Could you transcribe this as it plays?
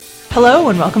Hello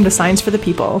and welcome to Science for the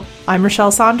People. I'm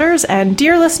Rochelle Saunders, and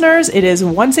dear listeners, it is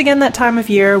once again that time of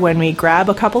year when we grab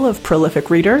a couple of prolific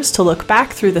readers to look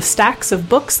back through the stacks of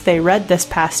books they read this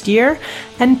past year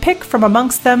and pick from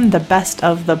amongst them the best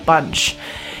of the bunch.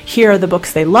 Here are the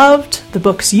books they loved, the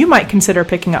books you might consider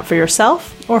picking up for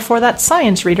yourself, or for that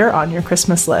science reader on your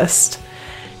Christmas list.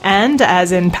 And,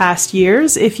 as in past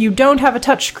years, if you don't have a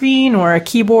touchscreen or a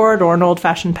keyboard or an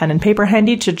old-fashioned pen and paper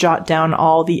handy to jot down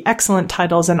all the excellent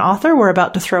titles and author we're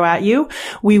about to throw at you,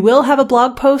 we will have a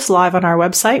blog post live on our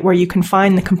website where you can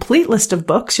find the complete list of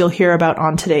books you'll hear about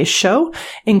on today's show,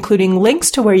 including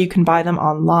links to where you can buy them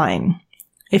online.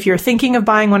 If you're thinking of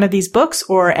buying one of these books,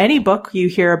 or any book you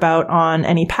hear about on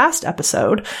any past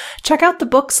episode, check out the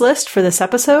books list for this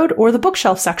episode or the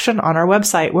bookshelf section on our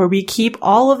website, where we keep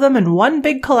all of them in one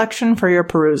big collection for your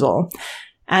perusal.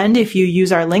 And if you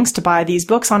use our links to buy these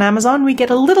books on Amazon, we get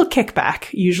a little kickback,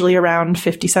 usually around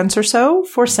 50 cents or so,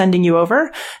 for sending you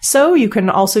over. So you can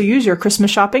also use your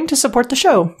Christmas shopping to support the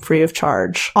show, free of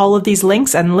charge. All of these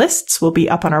links and lists will be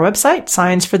up on our website,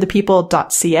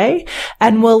 scienceforthepeople.ca,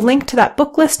 and we'll link to that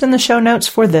book list in the show notes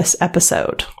for this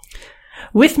episode.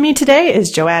 With me today is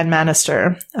Joanne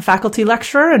Manister, a faculty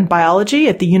lecturer in biology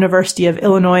at the University of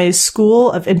Illinois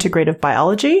School of Integrative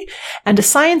Biology, and a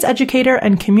science educator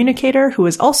and communicator who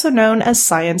is also known as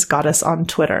Science Goddess on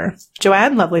Twitter.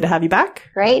 Joanne, lovely to have you back.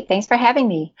 Great. Thanks for having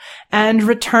me. And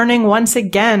returning once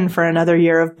again for another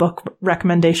year of book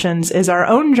recommendations is our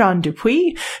own John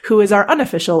Dupuis, who is our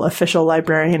unofficial official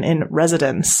librarian in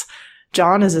residence.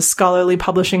 John is a scholarly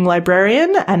publishing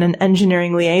librarian and an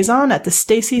engineering liaison at the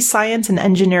Stacey Science and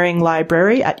Engineering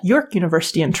Library at York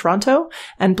University in Toronto,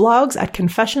 and blogs at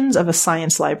Confessions of a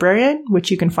Science Librarian,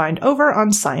 which you can find over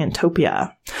on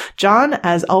Scientopia. John,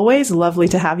 as always, lovely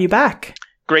to have you back.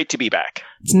 Great to be back.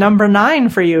 It's number 9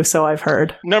 for you, so I've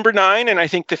heard. Number 9, and I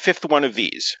think the 5th one of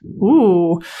these.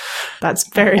 Ooh, that's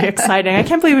very exciting. I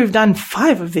can't believe we've done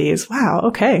 5 of these. Wow,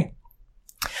 okay.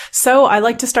 So I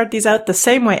like to start these out the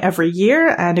same way every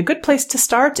year, and a good place to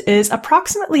start is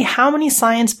approximately how many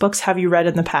science books have you read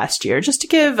in the past year, just to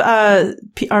give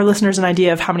our listeners an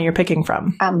idea of how many you're picking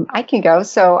from. I can go.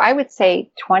 So I would say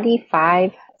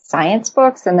 25 science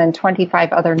books and then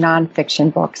 25 other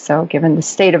nonfiction books. So given the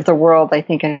state of the world, I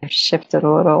think I've shifted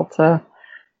a little to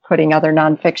putting other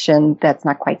nonfiction that's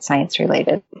not quite science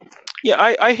related.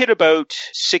 Yeah, I hit about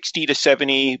 60 to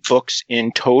 70 books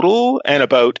in total, and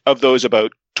of those,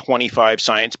 about 25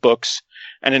 science books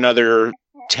and another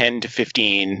 10 to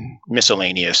 15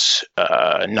 miscellaneous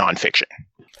nonfiction.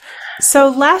 So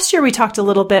last year we talked a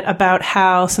little bit about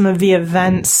how some of the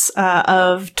events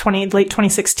of late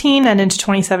 2016 and into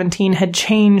 2017 had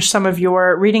changed some of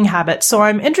your reading habits. So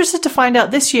I'm interested to find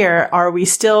out this year, are we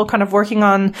still kind of working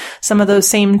on some of those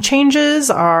same changes?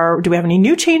 Do we have any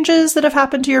new changes that have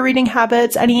happened to your reading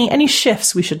habits? Any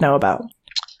shifts we should know about?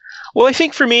 Well, I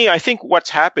think what's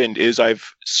happened is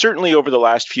I've certainly over the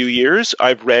last few years,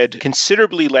 I've read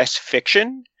considerably less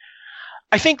fiction.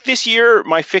 I think this year,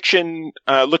 my fiction,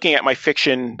 looking at my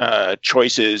fiction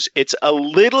choices, it's a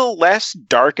little less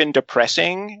dark and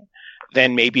depressing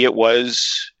than maybe it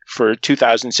was for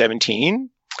 2017.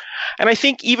 And I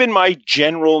think even my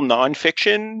general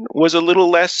nonfiction was a little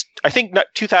less. I think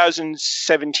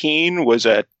 2017 was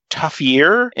a tough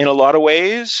year in a lot of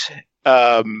ways.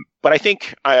 But I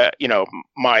think,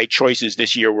 my choices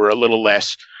this year were a little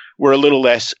less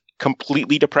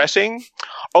completely depressing.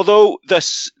 Although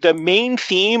the main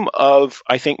theme of,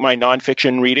 I think, my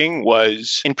nonfiction reading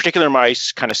was, in particular my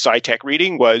kind of sci-tech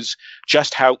reading, was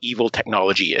just how evil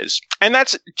technology is. And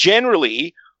that's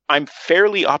generally, I'm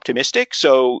fairly optimistic.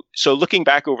 So looking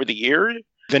back over the year,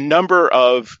 the number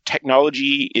of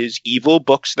technology is evil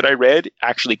books that I read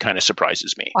actually kind of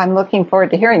surprises me. I'm looking forward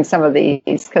to hearing some of these,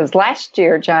 because last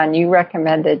year, John, you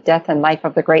recommended Death and Life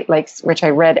of the Great Lakes, which I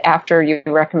read after you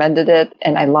recommended it,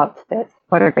 and I loved it.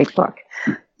 What a great book.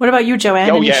 What about you,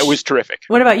 Joanne? Oh, yeah, it was terrific.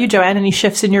 What about you, Joanne? Any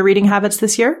shifts in your reading habits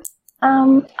this year?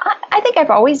 I think I've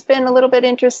always been a little bit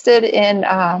interested in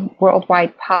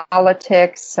worldwide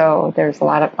politics. So there's a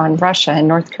lot on Russia and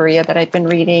North Korea that I've been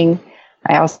reading.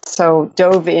 I also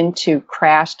dove into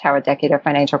Crashed, How a Decade of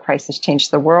Financial Crisis Changed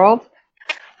the World.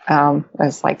 It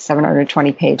was like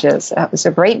 720 pages. It was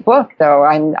a great book, though.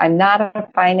 I'm not a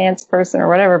finance person or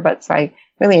whatever, but so I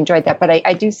really enjoyed that. But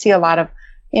I do see a lot of,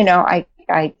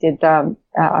 I did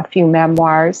a few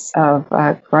memoirs of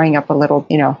growing up a little,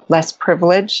 less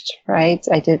privileged, right?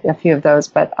 I did a few of those,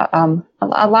 but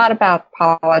a lot about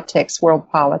politics, world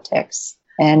politics,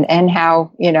 and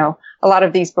how, a lot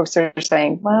of these books are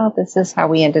saying, well, this is how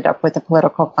we ended up with the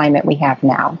political climate we have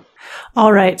now.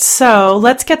 All right, so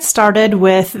let's get started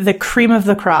with the cream of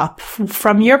the crop.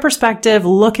 From your perspective,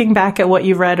 looking back at what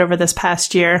you've read over this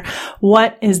past year,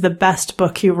 what is the best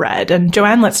book you read? And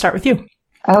Joanne, let's start with you.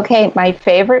 Okay, my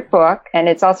favorite book, and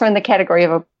it's also in the category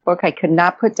of a book I could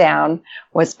not put down,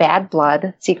 was Bad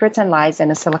Blood, Secrets and Lies in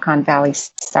a Silicon Valley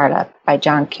Startup by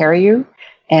John Carreyrou.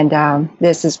 And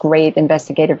this is great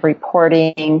investigative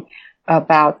reporting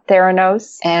about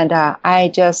Theranos. And I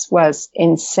just was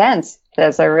incensed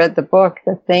as I read the book,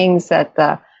 the things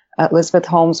that Elizabeth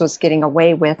Holmes was getting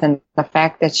away with, and the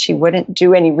fact that she wouldn't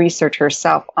do any research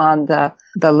herself on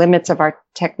the limits of our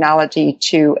technology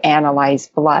to analyze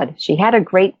blood. She had a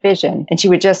great vision, and she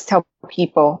would just tell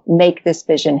people, make this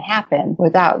vision happen,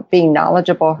 without being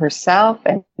knowledgeable herself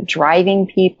and driving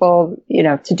people,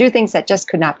 to do things that just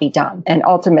could not be done. And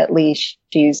ultimately,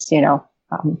 she's,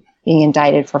 being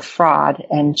indicted for fraud,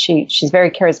 and she's very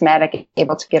charismatic,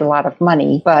 able to get a lot of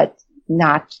money, but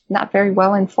not very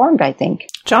well informed, I think.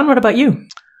 John, what about you?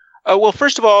 Well,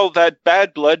 first of all, that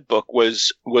Bad Blood book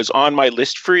was on my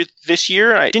list for this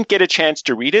year. I didn't get a chance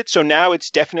to read it, so now it's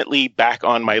definitely back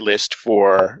on my list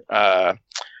for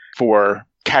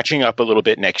catching up a little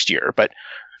bit next year. But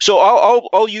so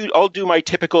I'll do my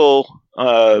typical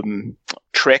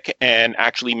trick and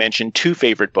actually mention two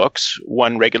favorite books,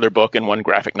 one regular book and one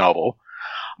graphic novel.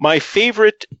 My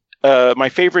favorite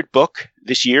book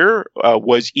this year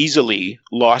was easily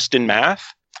Lost in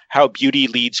Math: How Beauty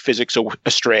Leads Physics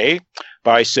Astray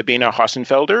by Sabine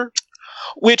Hossenfelder,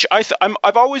 which I've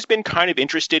always been kind of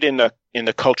interested in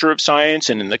the culture of science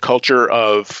and in the culture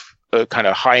of kind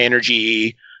of high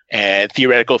energy and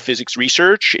theoretical physics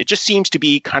research. It just seems to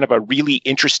be kind of a really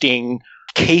interesting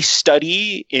case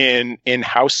study in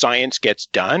how science gets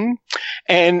done.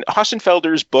 And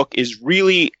Hossenfelder's book is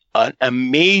really an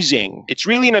amazing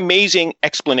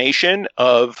explanation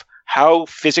of how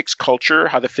physics culture,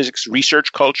 how the physics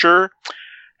research culture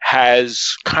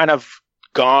has kind of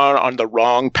gone on the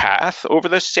wrong path over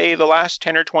the last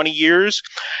 10 or 20 years.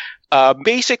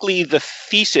 Basically, the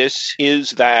thesis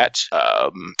is that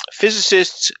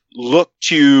physicists look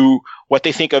to what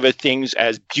they think of as things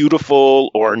as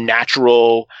beautiful or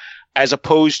natural, as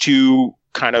opposed to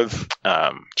kind of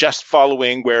just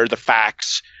following where the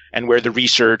facts and where the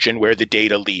research and where the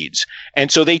data leads. And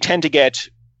so they tend to get,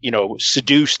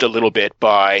 seduced a little bit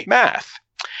by math.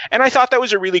 And I thought that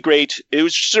was it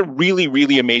was just a really,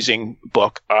 really amazing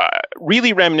book,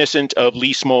 really reminiscent of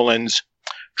Lee Smolin's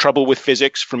Trouble with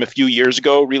Physics from a few years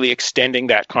ago, really extending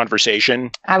that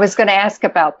conversation. I was going to ask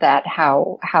about that,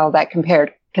 how that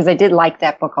compared, because I did like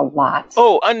that book a lot.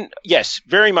 Oh, yes,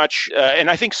 very much.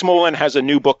 And I think Smolin has a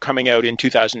new book coming out in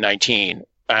 2019,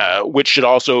 which should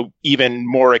also even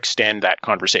more extend that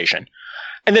conversation.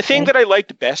 And the thing that I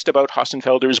liked best about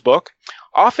Hossenfelder's book,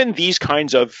 often these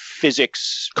kinds of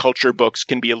physics culture books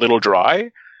can be a little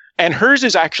dry, and hers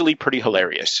is actually pretty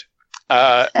hilarious.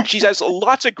 She has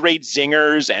lots of great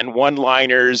zingers and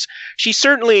one-liners. She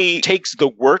certainly takes the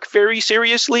work very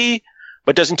seriously,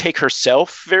 but doesn't take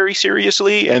herself very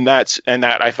seriously. And that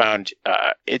I found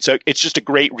it's just a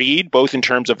great read, both in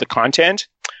terms of the content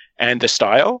and the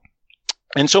style.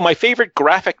 And so my favorite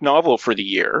graphic novel for the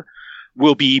year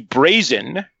will be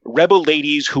Brazen: Rebel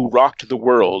Ladies Who Rocked the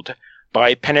World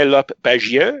by Penelope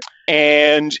Bagieux.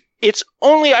 And it's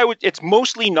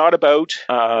mostly not about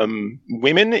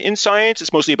women in science.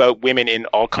 It's mostly about women in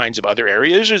all kinds of other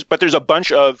areas. But there's a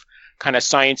bunch of kind of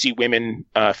sciencey women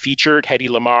featured: Hedy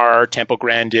Lamarr, Temple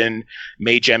Grandin,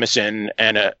 Mae Jemison,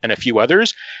 and a few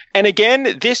others. And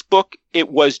again, this book, it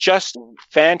was just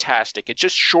fantastic. It's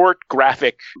just short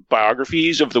graphic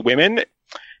biographies of the women.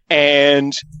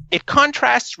 And it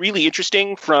contrasts really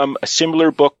interesting from a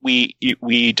similar book we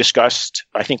discussed,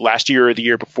 I think, last year or the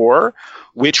year before,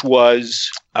 which was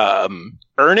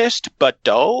earnest but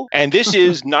dull. And this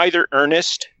is neither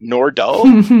earnest nor dull.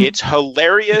 It's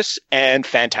hilarious and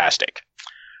fantastic.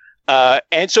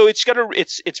 And so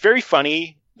it's very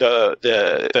funny.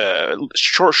 The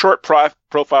short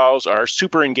profiles are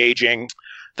super engaging.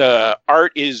 The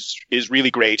art is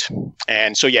really great.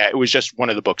 And so, yeah, it was just one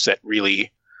of the books that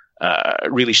really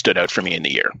stood out for me in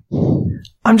the year.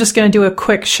 I'm just going to do a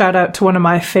quick shout out to one of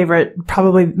my favorite,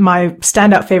 probably my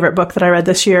standout favorite book that I read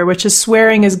this year, which is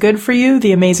Swearing is Good for You: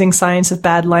 The Amazing Science of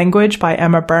Bad Language by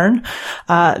Emma Byrne.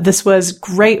 This was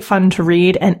great fun to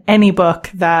read, and any book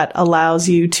that allows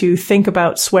you to think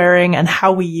about swearing and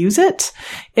how we use it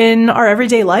in our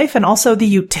everyday life, and also the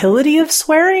utility of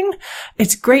swearing.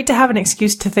 It's great to have an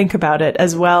excuse to think about it,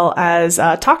 as well as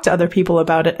talk to other people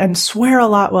about it and swear a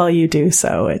lot while you do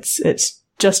so. It's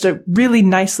just a really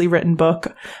nicely written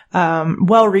book,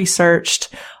 well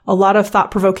researched, a lot of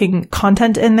thought-provoking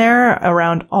content in there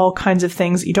around all kinds of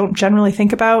things you don't generally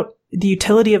think about. The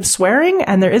utility of swearing,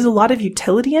 and there is a lot of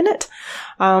utility in it.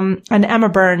 And Emma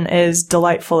Byrne is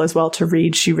delightful as well to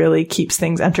read. She really keeps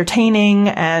things entertaining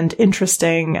and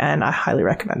interesting, and I highly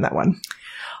recommend that one.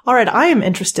 All right, I am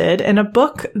interested in a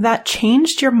book that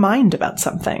changed your mind about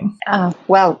something.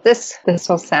 Well, this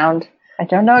will sound, I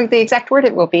don't know the exact word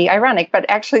it will be, ironic, but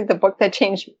actually the book that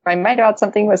changed my mind about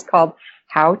something was called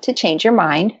How to Change Your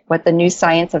Mind, What the New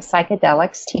Science of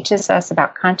Psychedelics Teaches Us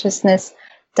About Consciousness,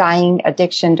 Dying,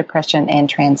 Addiction, Depression, and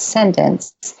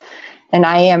Transcendence. And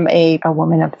I am a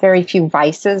woman of very few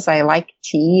vices. I like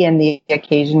tea and the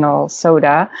occasional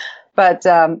soda. But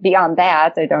beyond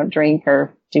that, I don't drink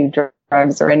or do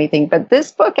drugs or anything. But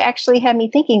this book actually had me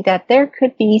thinking that there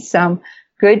could be some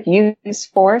good use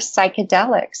for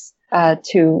psychedelics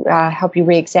to help you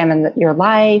re-examine your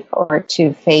life, or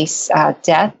to face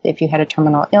death if you had a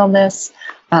terminal illness,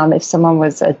 if someone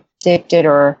was addicted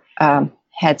or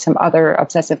had some other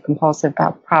obsessive compulsive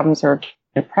problems or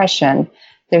depression.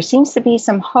 There seems to be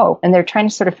some hope, and they're trying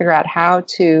to sort of figure out how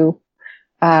to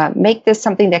make this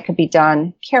something that could be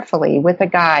done carefully with a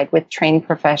guide, with trained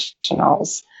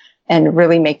professionals, and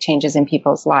really make changes in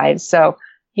people's lives. So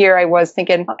here I was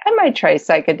thinking, I might try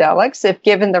psychedelics if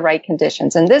given the right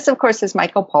conditions. And this, of course, is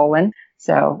Michael Pollan.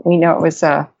 So we know it was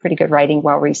pretty good writing,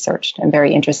 well-researched, and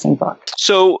very interesting book.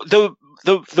 So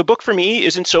the book for me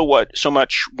isn't so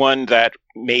much one that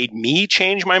made me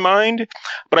change my mind,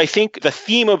 but I think the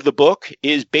theme of the book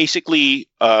is basically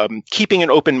keeping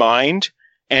an open mind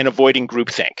and avoiding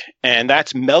groupthink. And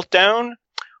that's Meltdown,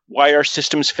 Why Our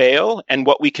Systems Fail, and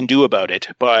What We Can Do About It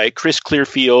by Chris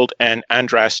Clearfield and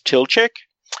Andras Tilchik.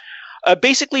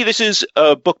 Basically, this is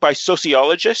a book by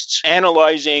sociologists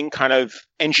analyzing kind of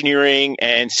engineering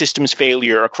and systems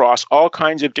failure across all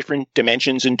kinds of different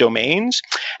dimensions and domains,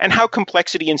 and how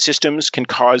complexity in systems can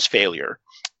cause failure.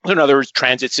 In other words,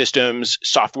 transit systems,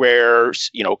 software,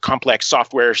 complex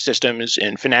software systems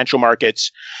in financial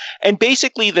markets. And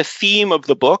basically, the theme of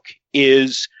the book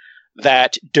is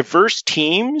that diverse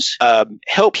teams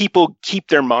help people keep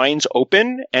their minds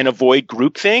open and avoid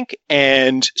groupthink.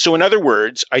 And so, in other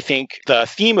words, I think the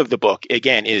theme of the book,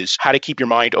 again, is how to keep your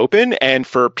mind open, and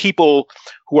for people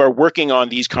who are working on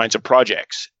these kinds of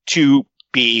projects to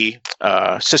be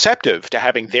susceptible to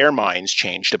having their minds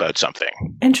changed about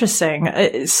something.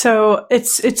 Interesting. So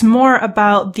it's more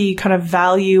about the kind of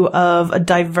value of a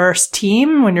diverse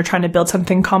team when you're trying to build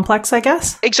something complex, I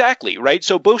guess? Exactly, right?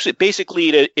 So basically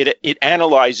it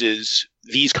analyzes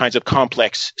these kinds of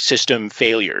complex system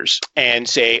failures and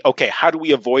say, okay, how do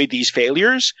we avoid these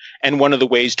failures? And one of the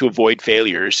ways to avoid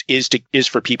failures is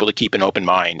for people to keep an open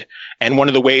mind. And one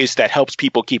of the ways that helps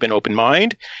people keep an open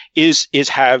mind is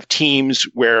have teams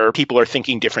where people are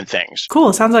thinking different things.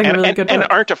 Cool. Sounds like a really good book. And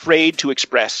aren't afraid to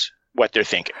express what they're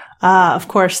thinking. Of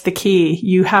course, the key.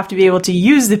 You have to be able to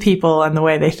use the people and the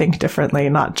way they think differently,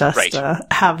 not just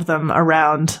have them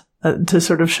around to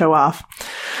sort of show off.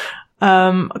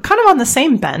 Kind of on the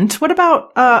same bent, what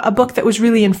about a book that was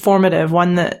really informative,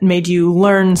 one that made you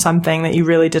learn something that you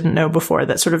really didn't know before,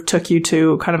 that sort of took you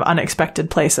to kind of unexpected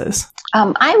places?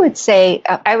 I would say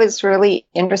I was really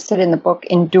interested in the book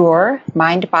Endure,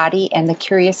 Mind, Body, and the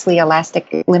Curiously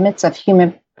Elastic Limits of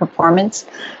Human Performance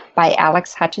by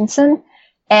Alex Hutchinson.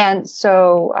 And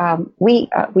so we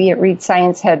at Read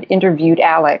Science had interviewed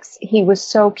Alex. He was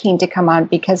so keen to come on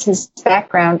because his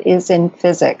background is in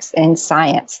physics and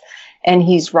science. And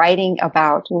he's writing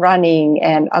about running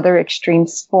and other extreme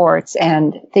sports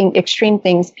and extreme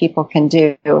things people can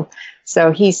do. So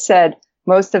he said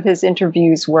most of his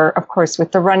interviews were, of course,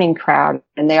 with the running crowd.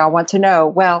 And they all want to know,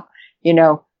 well,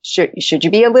 should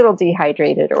you be a little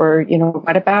dehydrated? Or,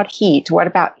 what about heat? What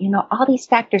about, all these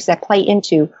factors that play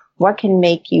into what can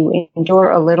make you endure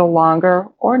a little longer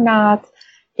or not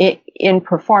in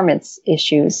performance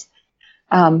issues,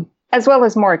 as well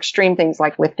as more extreme things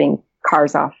like lifting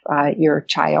cars off your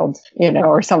child,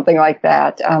 or something like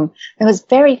that. It was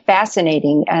very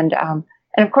fascinating. And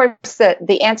of course,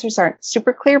 the answers aren't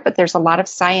super clear, but there's a lot of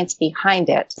science behind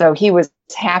it. So he was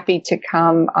happy to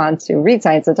come on to Read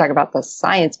Science and talk about the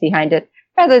science behind it,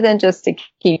 rather than just to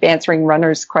keep answering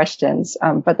runners' questions.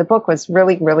 But the book was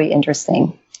really, really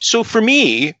interesting. So for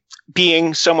me,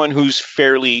 being someone who's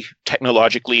fairly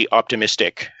technologically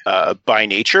optimistic by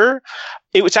nature,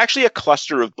 it was actually a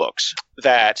cluster of books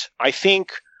that I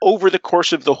think over the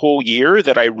course of the whole year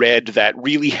that I read that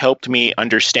really helped me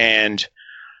understand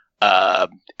at,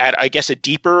 I guess, a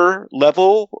deeper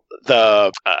level,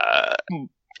 the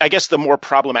I guess, the more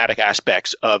problematic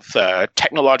aspects of the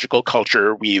technological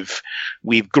culture we've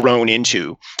grown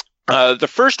into. The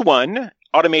first one,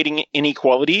 Automating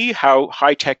Inequality, How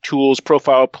High-Tech Tools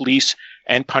Profile Police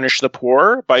and Punish the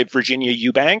Poor by Virginia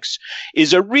Eubanks,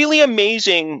 is a really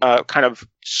amazing kind of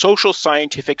social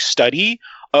scientific study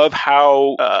of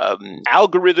how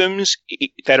algorithms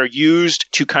that are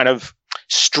used to kind of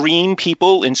stream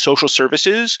people in social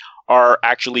services are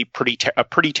actually a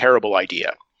pretty terrible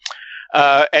idea.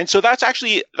 And so that's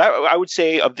actually, I would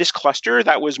say, of this cluster,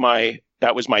 that was my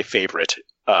favorite,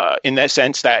 in that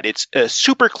sense that it's a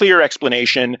super clear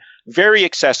explanation, very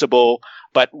accessible,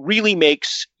 but really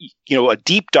makes, a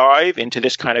deep dive into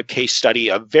this kind of case study,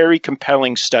 a very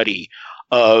compelling study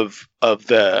of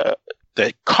the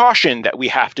caution that we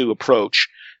have to approach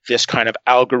this kind of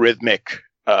algorithmic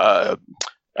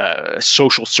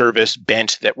social service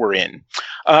bent that we're in.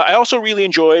 I also really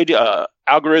enjoyed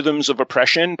Algorithms of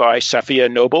Oppression by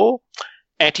Safiya Noble,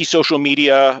 Anti-Social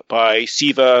Media by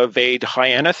Siva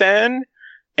Vaidhyanathan,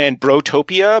 and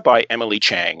Brotopia by Emily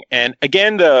Chang. And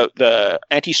again, the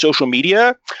anti-social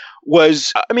media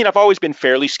was, I've always been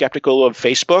fairly skeptical of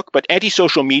Facebook, but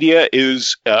anti-social media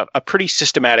is a pretty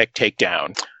systematic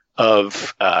takedown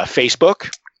of Facebook.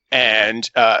 And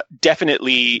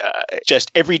definitely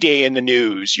just every day in the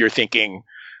news, you're thinking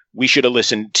we should have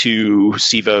listened to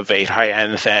Siva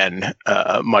Vaidhyanathan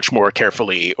much more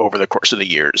carefully over the course of the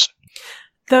years.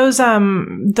 Those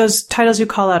titles you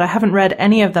call out, I haven't read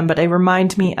any of them, but they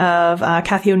remind me of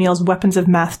Cathy O'Neill's Weapons of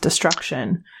Math Destruction,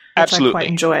 which Absolutely. I quite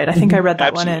enjoyed. I think I read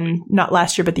that one in not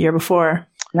last year, but the year before.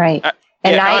 Right.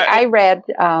 I read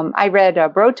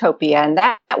Brotopia, and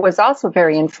that was also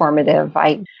very informative.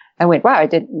 I went, wow, I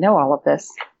didn't know all of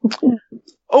this.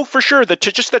 Oh, for sure.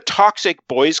 Just the toxic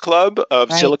boys club of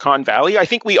Right. Silicon Valley. I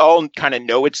think we all kind of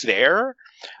know it's there.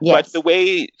 Yes. But the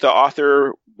way the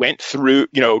author went through,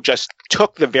 just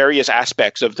took the various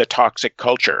aspects of the toxic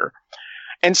culture.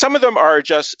 And some of them are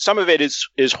some of it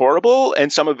is horrible,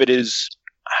 and some of it is,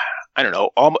 I don't know,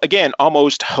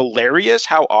 almost hilarious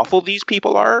how awful these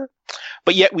people are.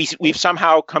 But yet we've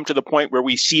somehow come to the point where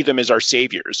we see them as our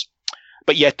saviors.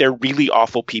 But yet they're really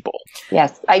awful people.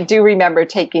 Yes, I do remember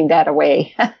taking that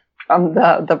away from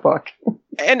the book.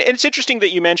 And it's interesting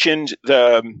that you mentioned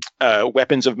the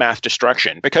weapons of mass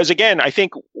destruction, because again, I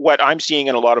think what I'm seeing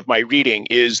in a lot of my reading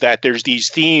is that there's these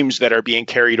themes that are being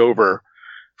carried over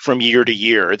from year to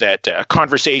year, that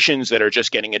conversations that are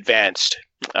just getting advanced.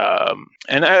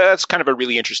 And that's kind of a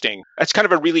really interesting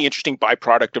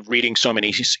byproduct of reading so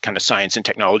many kind of science and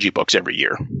technology books every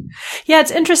year. Yeah, it's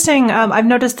interesting. I've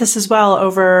noticed this as well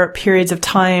over periods of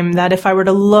time, that if I were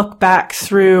to look back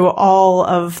through all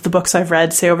of the books I've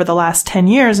read, say over the last 10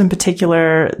 years, in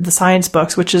particular, the science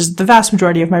books, which is the vast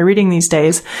majority of my reading these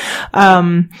days,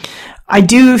 I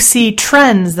do see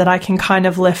trends that I can kind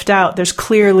of lift out. There's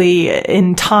clearly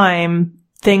in time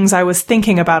things I was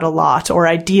thinking about a lot, or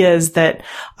ideas that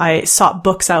I sought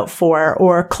books out for,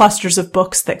 or clusters of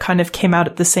books that kind of came out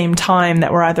at the same time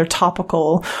that were either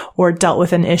topical or dealt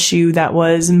with an issue that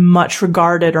was much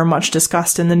regarded or much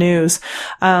discussed in the news.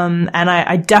 And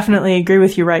I definitely agree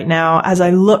with you right now. As I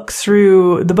look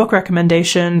through the book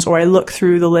recommendations, or I look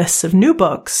through the lists of new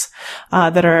books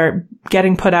that are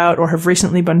getting put out or have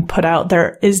recently been put out,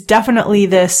 there is definitely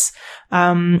this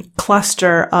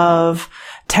cluster of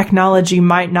technology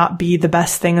might not be the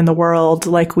best thing in the world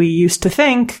like we used to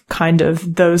think, kind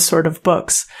of those sort of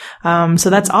books. So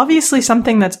that's obviously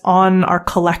something that's on our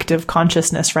collective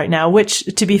consciousness right now, which,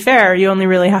 to be fair, you only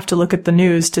really have to look at the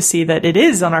news to see that it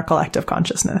is on our collective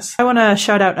consciousness. I want to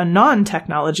shout out a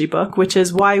non-technology book, which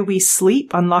is Why We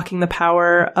Sleep, Unlocking the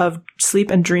Power of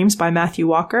Sleep and Dreams by Matthew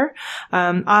Walker.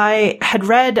 I had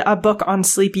read a book on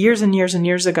sleep years and years and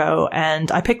years ago,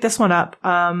 and I picked this one up,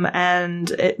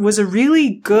 and it was a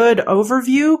really good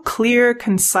overview, clear,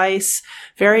 concise,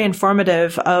 very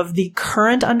informative of the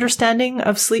current understanding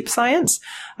of sleep science.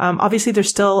 Obviously, there's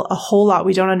still a whole lot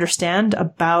we don't understand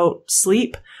about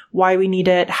sleep, why we need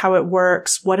it, how it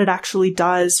works, what it actually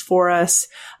does for us.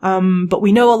 But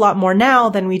we know a lot more now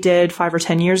than we did 5 or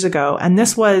 10 years ago. And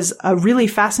this was a really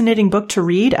fascinating book to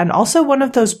read, and also one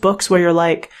of those books where you're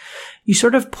like, you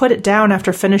sort of put it down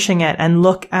after finishing it and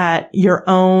look at your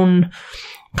own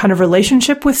kind of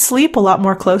relationship with sleep a lot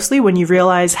more closely when you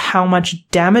realize how much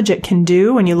damage it can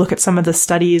do, when you look at some of the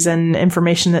studies and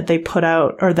information that they put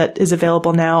out, or that is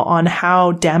available now, on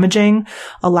how damaging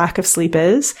a lack of sleep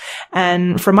is.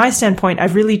 And from my standpoint,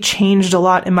 I've really changed a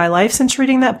lot in my life since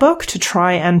reading that book to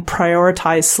try and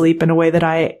prioritize sleep in a way that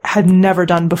I had never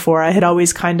done before. I had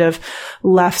always kind of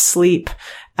left sleep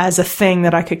as a thing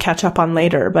that I could catch up on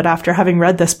later. But after having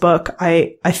read this book,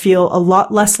 I feel a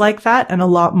lot less like that and a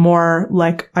lot more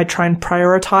like I try and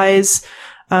prioritize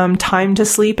time to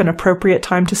sleep and appropriate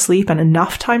time to sleep and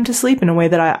enough time to sleep in a way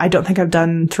that I don't think I've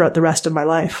done throughout the rest of my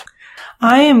life.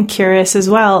 I am curious as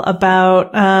well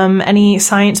about any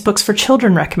science books for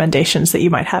children recommendations that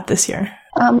you might have this year.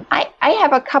 I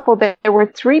have a couple. There were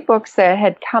 3 books that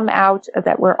had come out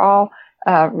that were all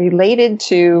related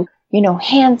to,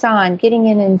 hands-on, getting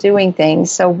in and doing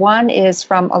things. So one is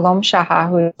from Alom Shahar,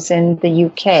 who's in the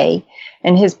UK,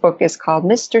 and his book is called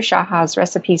Mr. Shahar's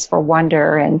Recipes for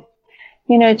Wonder. And,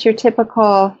 it's your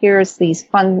typical, here's these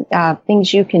fun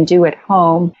things you can do at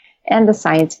home and the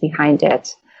science behind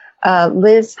it.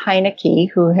 Liz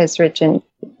Heinecke, who has written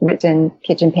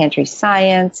Kitchen Pantry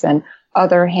Science and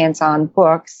other hands-on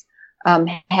books,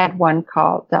 had one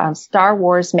called Star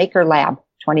Wars Maker Lab,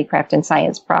 20 Craft and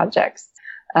Science Projects.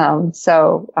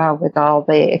 With all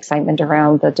the excitement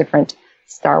around the different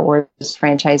Star Wars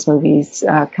franchise movies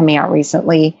coming out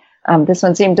recently, this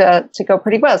one seemed to go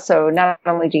pretty well. So not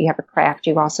only do you have a craft,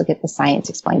 you also get the science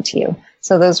explained to you.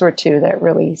 So those were 2 that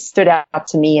really stood out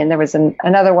to me. And there was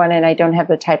another one, and I don't have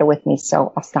the title with me,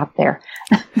 so I'll stop there.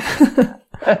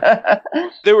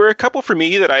 There were a couple for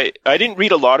me that I didn't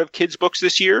read a lot of kids' books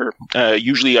this year.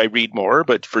 Usually I read more,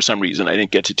 but for some reason I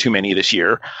didn't get to too many this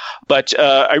year. But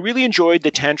I really enjoyed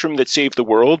The Tantrum That Saved the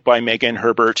World by Megan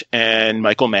Herbert and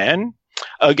Michael Mann.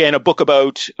 Again, a book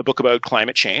about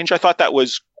climate change. I thought that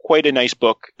was quite a nice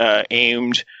book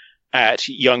aimed at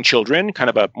young children, kind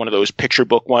of one of those picture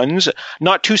book ones.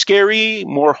 Not too scary,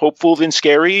 more hopeful than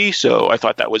scary. So I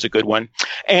thought that was a good one.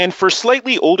 And for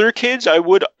slightly older kids, I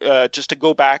would, just to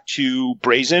go back to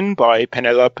Brazen by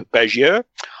Penelope Bagieux,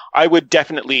 I would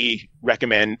definitely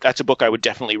recommend, that's a book I would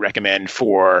definitely recommend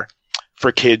for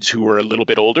kids who are a little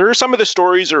bit older. Some of the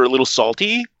stories are a little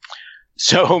salty.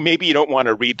 So maybe you don't want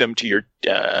to read them to your,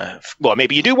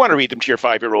 maybe you do want to read them to your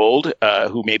 5-year-old,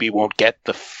 who maybe won't get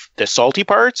the salty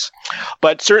parts.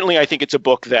 But certainly I think it's a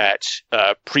book that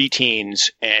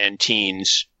preteens and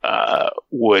teens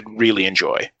would really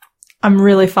enjoy. I'm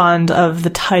really fond of the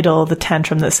title, The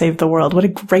Tantrum That Saved the World. What a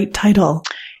great title.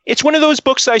 It's one of those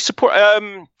books I support.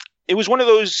 It was one of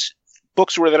those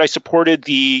books that I supported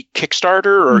the Kickstarter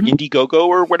or Indiegogo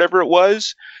or whatever it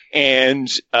was. And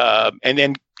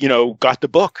then, got the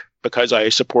book because I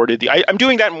supported I'm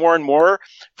doing that more and more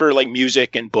for like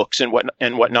music and books and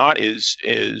whatnot is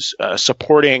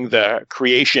supporting the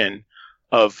creation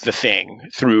of the thing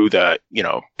through the,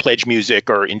 Pledge Music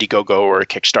or Indiegogo or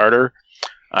Kickstarter.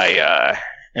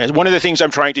 And one of the things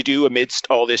I'm trying to do amidst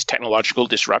all this technological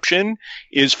disruption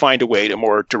is find a way to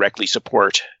more directly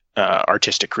support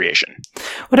artistic creation.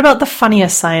 What about the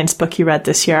funniest science book you read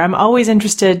this year? I'm always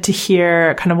interested to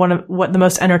hear kind of what the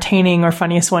most entertaining or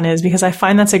funniest one is, because I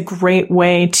find that's a great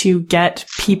way to get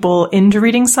people into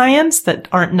reading science that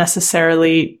don't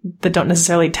necessarily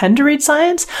tend to read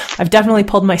science. I've definitely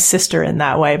pulled my sister in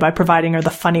that way by providing her the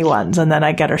funny ones, and then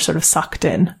I get her sort of sucked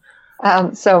in.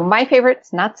 So my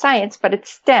favorite's not science, but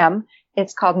it's STEM.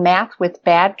 It's called Math with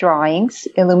Bad Drawings,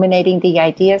 Illuminating the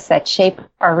Ideas That Shape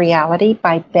Our Reality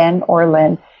by Ben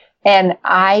Orlin. And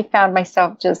I found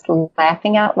myself just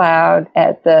laughing out loud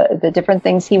at the different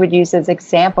things he would use as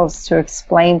examples to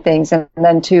explain things. And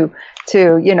then to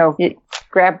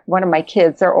grab one of my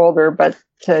kids, they're older, but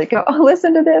to go, oh,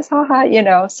 listen to this,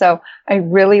 haha, So I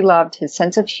really loved his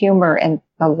sense of humor and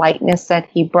the lightness that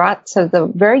he brought to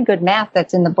the very good math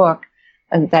that's in the book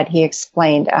that he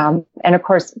explained. And of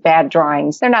course, bad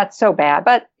drawings. They're not so bad,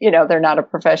 but, they're not a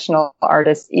professional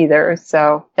artist either.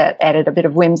 So that added a bit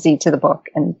of whimsy to the book,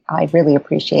 and I really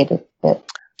appreciated it.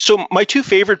 So my 2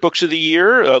 favorite books of the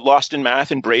year, Lost in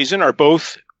Math and Brazen, are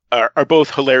both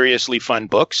hilariously fun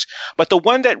books. But the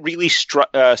one that really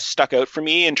stuck out for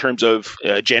me in terms of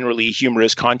generally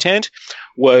humorous content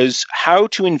was How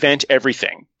to Invent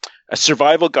Everything, a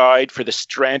survival guide for the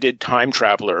stranded time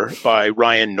traveler by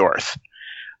Ryan North.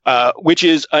 Which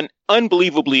is an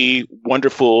unbelievably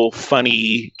wonderful,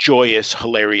 funny, joyous,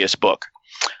 hilarious book.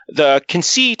 The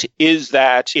conceit is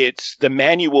that it's the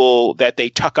manual that they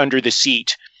tuck under the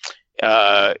seat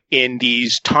in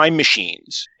these time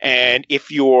machines. And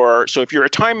if you're a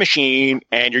time machine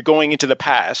and you're going into the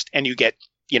past and you get,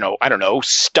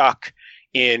 stuck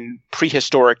in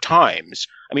prehistoric times,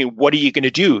 what are you going to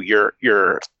do?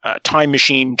 Your time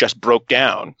machine just broke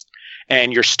down.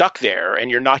 And you're stuck there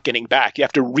and you're not getting back. You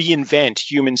have to reinvent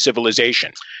human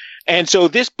civilization. And so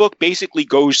this book basically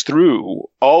goes through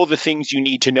all the things you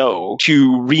need to know to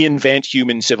reinvent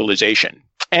human civilization.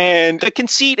 And the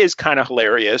conceit is kind of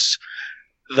hilarious.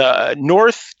 the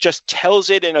North just tells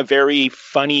it in a very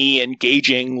funny,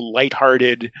 engaging,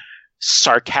 lighthearted,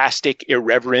 sarcastic,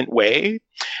 irreverent way.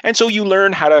 And so you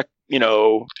learn how to,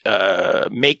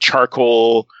 make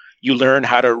charcoal. You learn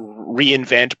how to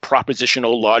reinvent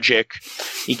propositional logic.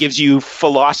 He gives you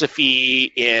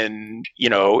philosophy in,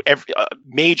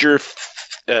 major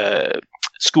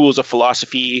schools of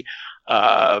philosophy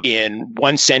in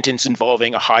one sentence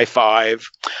involving a high five,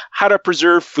 how to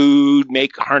preserve food,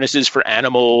 make harnesses for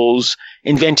animals,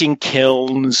 inventing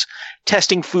kilns,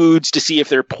 testing foods to see if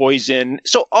they're poison.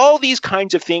 So all these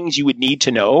kinds of things you would need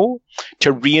to know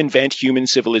to reinvent human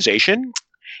civilization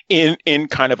in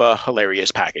kind of a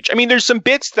hilarious package. I mean, there's some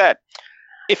bits that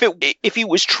if he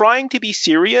was trying to be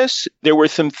serious, there were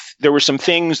some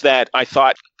things that I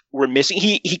thought were missing.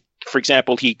 He for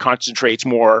example, he concentrates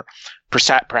more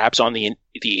perhaps on the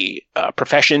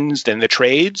professions than the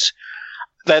trades.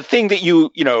 The thing that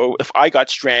if I got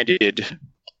stranded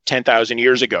 10,000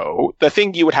 years ago, the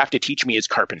thing you would have to teach me is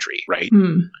carpentry, right?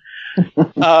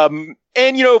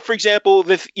 And, for example,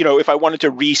 if I wanted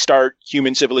to restart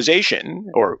human civilization,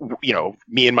 or,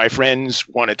 me and my friends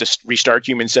wanted to restart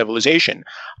human civilization,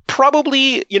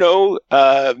 probably,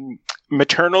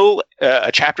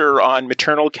 a chapter on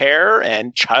maternal care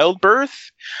and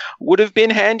childbirth would have been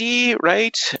handy,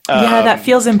 right? Yeah, that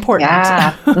feels important.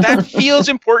 Yeah. That feels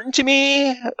important to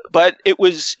me, but it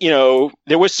was,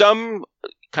 there was some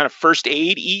kind of first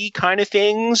aid-y kind of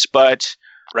things, but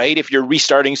right, if you're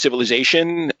restarting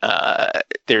civilization,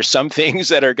 there's some things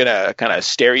that are going to kind of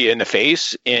stare you in the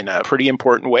face in a pretty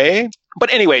important way.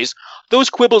 But anyways, those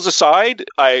quibbles aside,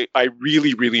 I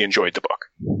really, really enjoyed the book.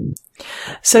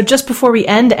 So just before we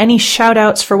end, any shout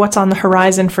outs for what's on the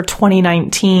horizon for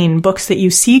 2019, books that you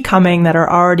see coming that are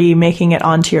already making it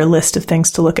onto your list of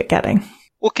things to look at getting?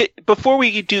 Well, before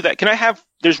we do that,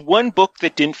 there's one book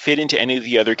that didn't fit into any of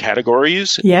the other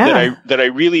categories that I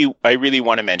really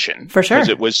want to mention. For sure. Because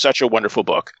it was such a wonderful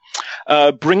book.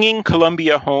 Bringing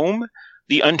Columbia Home,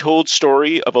 The Untold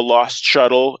Story of a Lost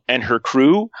Shuttle and Her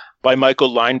Crew by Michael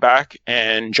Lineback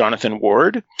and Jonathan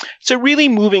Ward. It's a really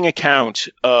moving account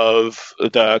of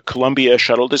the Columbia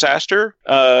shuttle disaster.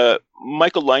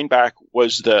 Michael Lineback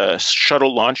was the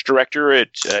shuttle launch director at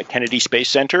Kennedy Space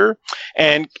Center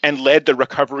and led the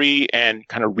recovery and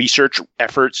kind of research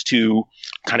efforts to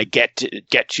kind of get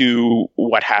to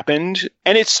what happened.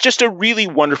 And it's just a really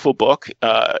wonderful book.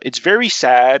 It's very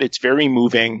sad. It's very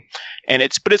moving.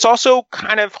 But it's also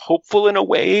kind of hopeful in a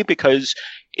way, because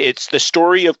it's the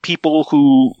story of people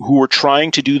who were trying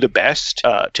to do the best,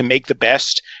 to make the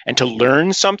best, and to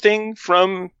learn something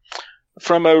from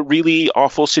a really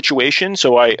awful situation.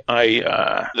 So I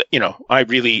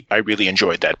really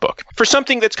enjoyed that book. For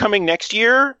something that's coming next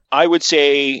year, I would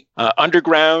say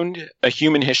Underground: A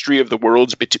Human History of the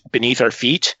Worlds Beneath Our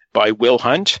Feet by Will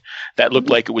Hunt. That looked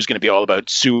like it was going to be all about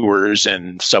sewers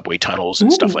and subway tunnels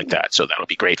and stuff like that. So that'll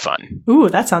be great fun. Ooh,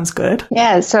 that sounds good.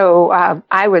 Yeah, so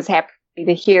I was happy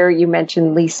to hear you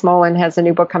mentioned Lee Smolin has a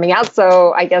new book coming out.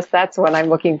 So I guess that's what I'm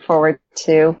looking forward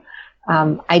to.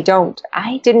 I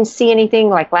didn't see anything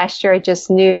like last year. I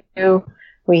just knew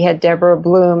we had Deborah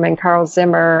Bloom and Carl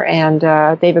Zimmer and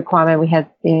David Quammen. We had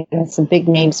some big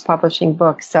names publishing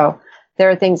books. So there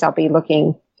are things I'll be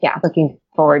looking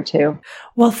forward to.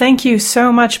 Well, thank you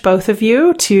so much, both of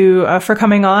you, for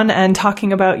coming on and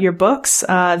talking about your books.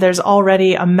 There's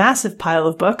already a massive pile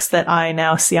of books that I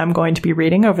now see I'm going to be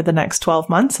reading over the next 12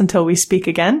 months until we speak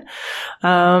again.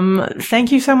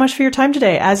 Thank you so much for your time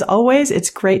today. As always, it's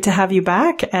great to have you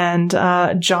back. And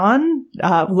John,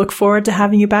 look forward to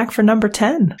having you back for number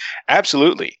 10.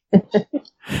 Absolutely.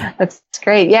 That's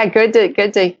great. Yeah, good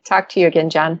to talk to you again,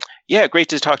 John. Yeah, great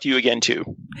to talk to you again, too.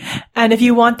 And if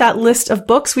you want that list of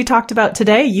books we talked about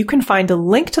today, you can find a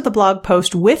link to the blog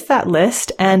post with that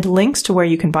list and links to where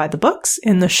you can buy the books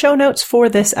in the show notes for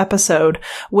this episode,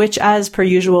 which, as per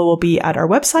usual, will be at our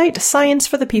website,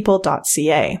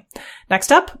 scienceforthepeople.ca.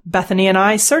 Next up, Bethany and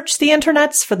I search the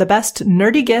internets for the best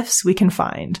nerdy gifts we can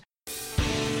find.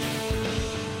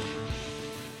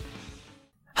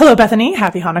 Hello, Bethany.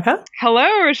 Happy Hanukkah.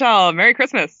 Hello, Rochelle. Merry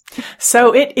Christmas.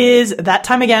 So it is that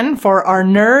time again for our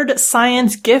Nerd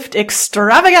Science Gift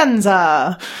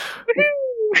Extravaganza.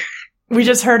 Woo-hoo! We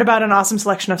just heard about an awesome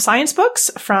selection of science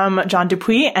books from John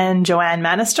Dupuis and Joanne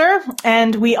Manister,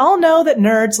 and we all know that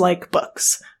nerds like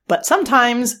books. But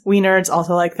sometimes we nerds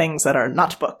also like things that are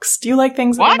not books. Do you like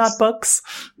things that are not books?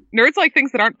 Nerds like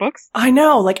things that aren't books? I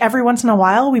know. Like every once in a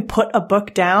while we put a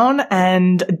book down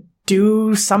and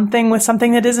do something with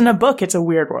something that isn't a book. It's a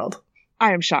weird world.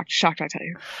 I am shocked. Shocked, I tell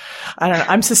you. I don't know.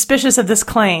 I'm suspicious of this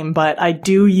claim, but I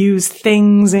do use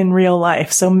things in real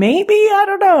life. So maybe, I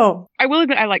don't know. I will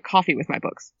admit I like coffee with my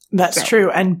books. That's true.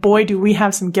 And boy, do we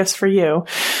have some gifts for you.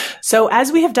 So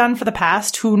as we have done for the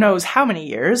past who knows how many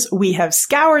years, we have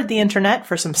scoured the internet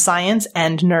for some science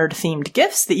and nerd themed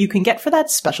gifts that you can get for that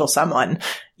special someone.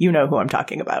 You know who I'm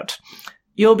talking about.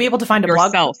 You'll be able to find a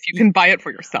blog. Yourself. You can buy it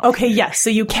for yourself. Okay, yes. So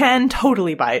you can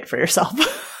totally buy it for yourself.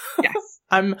 Yes.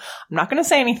 I'm not going to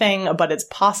say anything, but it's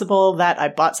possible that I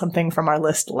bought something from our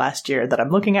list last year that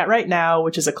I'm looking at right now,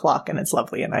 which is a clock, and it's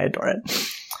lovely and I adore it.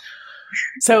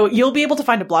 So you'll be able to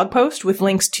find a blog post with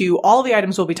links to all the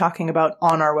items we'll be talking about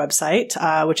on our website,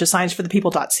 which is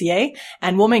scienceforthepeople.ca.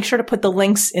 And we'll make sure to put the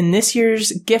links in this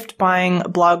year's gift buying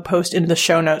blog post into the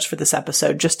show notes for this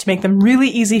episode, just to make them really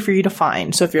easy for you to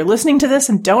find. So if you're listening to this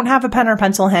and don't have a pen or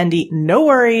pencil handy, no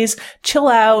worries. Chill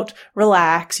out,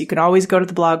 relax. You can always go to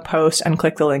the blog post and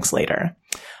click the links later.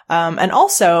 And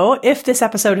also, if this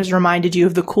episode has reminded you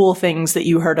of the cool things that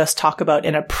you heard us talk about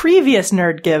in a previous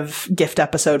Nerd Give gift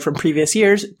episode from previous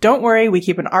years, don't worry, we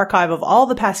keep an archive of all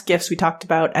the past gifts we talked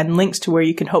about and links to where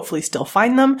you can hopefully still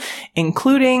find them,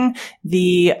 including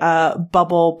the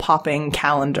bubble popping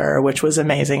calendar, which was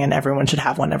amazing and everyone should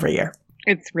have one every year.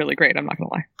 It's really great, I'm not going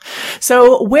to lie.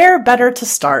 So where better to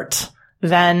start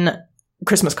than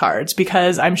Christmas cards?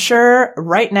 Because I'm sure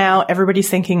right now everybody's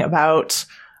thinking about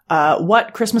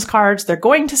what Christmas cards they're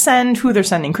going to send, who they're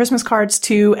sending Christmas cards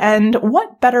to, and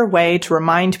what better way to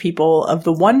remind people of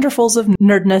the wonderfuls of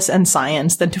nerdness and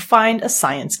science than to find a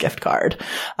science gift card.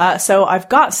 So I've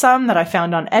got some that I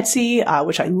found on Etsy,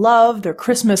 which I love. They're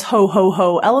Christmas Ho Ho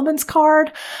Ho Elements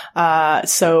card.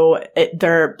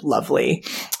 They're lovely.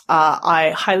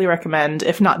 I highly recommend,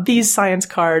 if not these science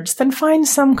cards, then find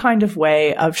some kind of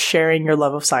way of sharing your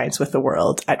love of science with the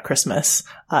world at Christmas,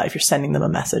 if you're sending them a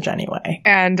message anyway.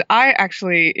 And I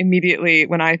actually immediately,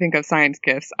 when I think of science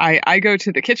gifts, I go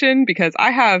to the kitchen because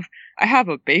I have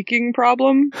a baking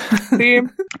problem. See,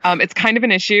 it's kind of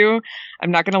an issue.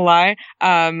 I'm not going to lie,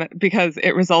 because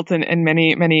it results in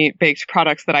many, many baked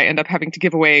products that I end up having to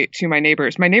give away to my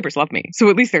neighbors. My neighbors love me. So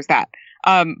at least there's that.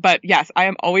 But yes, I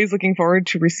am always looking forward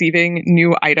to receiving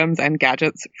new items and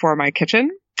gadgets for my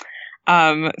kitchen.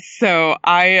 So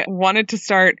I wanted to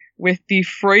start with the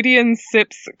Freudian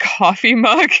Sips coffee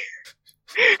mug,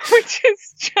 which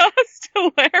is just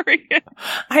hilarious.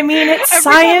 I mean, it's Every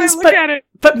science, time I look at it,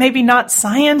 but maybe not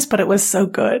science, but it was so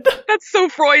good. that's so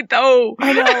Freud, though.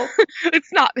 I know.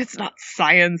 It's not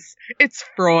science. It's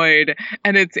Freud.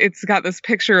 And it's got this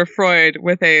picture of Freud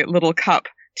with a little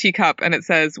teacup, and it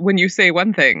says, "When you say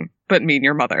one thing, but mean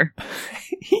your mother,"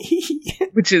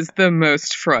 which is the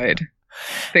most Freud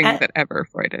thing that ever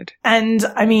Freuded. And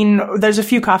I mean, there's a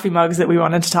few coffee mugs that we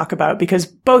wanted to talk about because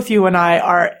both you and I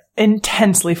are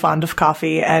intensely fond of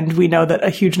coffee, and we know that a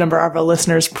huge number of our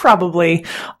listeners probably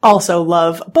also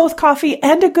love both coffee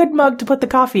and a good mug to put the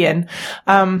coffee in.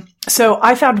 So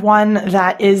I found one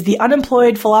that is the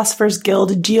Unemployed Philosophers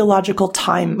Guild Geological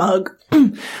Time mug,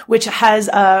 which has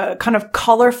a kind of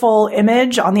colorful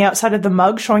image on the outside of the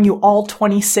mug showing you all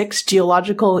 26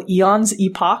 geological eons,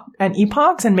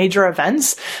 epochs and major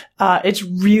events. It's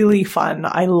really fun.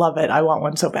 I love it. I want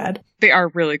one so bad. They are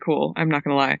really cool. I'm not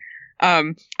going to lie.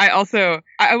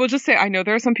 I will just say, I know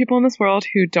there are some people in this world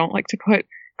who don't like to put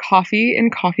coffee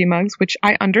in coffee mugs, which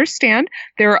I understand.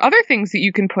 There are other things that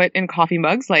you can put in coffee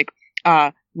mugs, like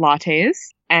lattes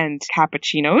and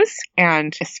cappuccinos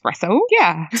and espresso.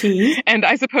 Yeah. Tea. And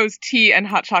I suppose tea and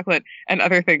hot chocolate and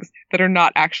other things that are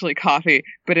not actually coffee,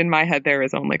 but in my head there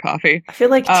is only coffee. I feel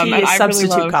like tea is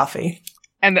substitute really coffee.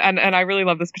 And I really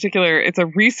love this particular, it's a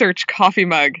research coffee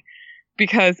mug,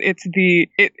 because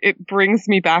it brings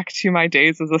me back to my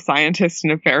days as a scientist in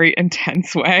a very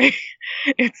intense way.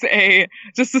 It's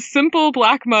just a simple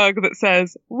black mug that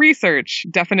says research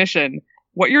definition,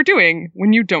 what you're doing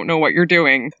when you don't know what you're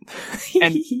doing.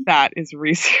 And that is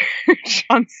research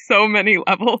on so many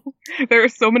levels. There are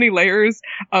so many layers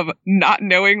of not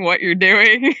knowing what you're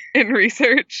doing in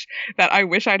research that I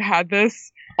wish I'd had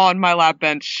this on my lab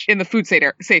bench in the food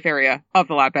safe area of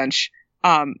the lab bench.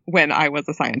 When I was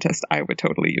a scientist, I would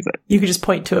totally use it. You could just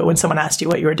point to it when someone asked you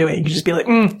what you were doing. You could just be like,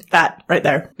 that right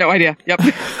there. No idea. Yep.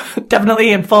 Definitely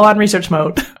in full on research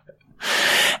mode.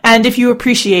 And if you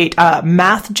appreciate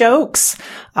math jokes,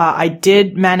 I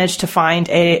did manage to find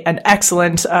an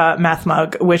excellent math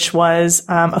mug, which was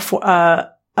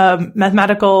a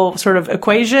mathematical sort of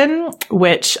equation,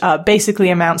 which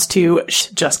basically amounts to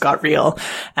just got real.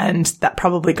 And that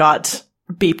probably got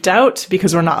beeped out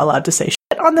because we're not allowed to say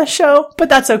shit on this show, but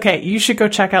that's okay. You should go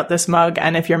check out this mug,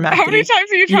 and if you're Mackie, how many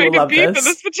times are you trying to beep in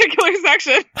this particular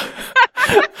section?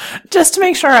 Just to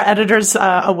make sure our editor's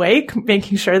awake,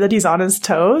 making sure that he's on his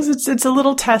toes. It's a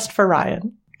little test for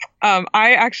Ryan.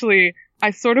 I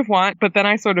sort of want, but then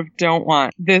I sort of don't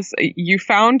want this. You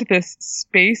found this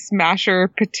space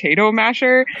masher potato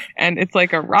masher, and it's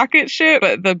like a rocket ship,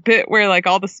 but the bit where like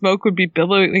all the smoke would be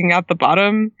billowing out the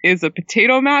bottom is a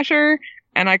potato masher.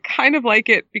 And I kind of like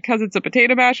it because it's a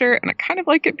potato masher, and I kind of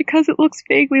like it because it looks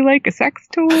vaguely like a sex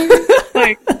toy.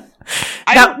 Like,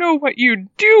 I don't know what you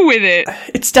do with it.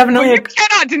 It's definitely you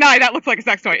cannot deny that looks like a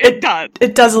sex toy. It does.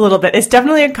 It does a little bit. It's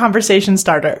definitely a conversation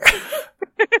starter.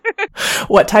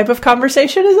 What type of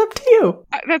conversation is up to you?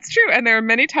 That's true. And there are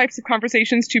many types of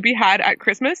conversations to be had at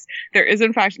Christmas. There is,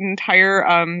 in fact, an entire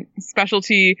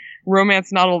specialty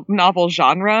romance novel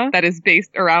genre that is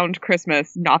based around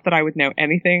Christmas. Not that I would know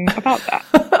anything about that.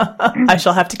 I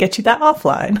shall have to get you that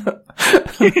offline.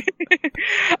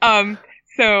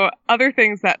 So other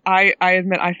things that I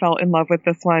admit I fell in love with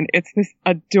this one. It's this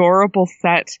adorable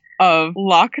set of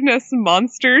Loch Ness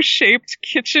Monster shaped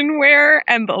kitchenware,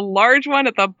 and the large one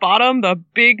at the bottom, the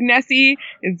big Nessie,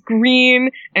 is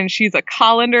green and she's a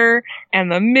colander,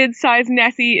 and the mid-sized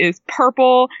Nessie is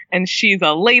purple and she's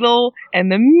a ladle,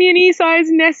 and the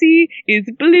mini-sized Nessie is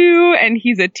blue and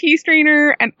he's a tea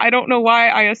strainer. And I don't know why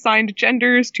I assigned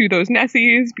genders to those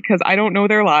Nessies because I don't know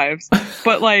their lives,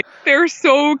 but like they're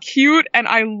so cute and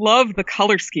I love the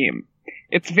color scheme.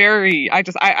 It's very, I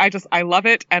love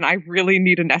it, and I really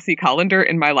need a Nessie colander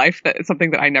in my life. That is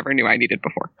something that I never knew I needed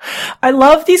before. I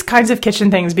love these kinds of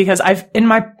kitchen things because I've, in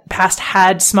my past,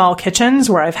 had small kitchens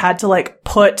where I've had to like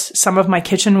put some of my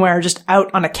kitchenware just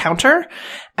out on a counter.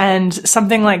 And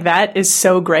something like that is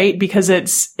so great because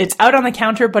it's out on the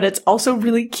counter, but it's also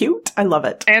really cute. I love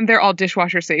it. And they're all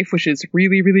dishwasher safe, which is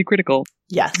really, really critical.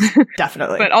 Yes,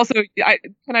 definitely. But also,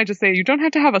 can I just say, you don't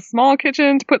have to have a small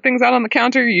kitchen to put things out on the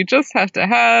counter. You just have to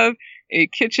have a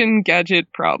kitchen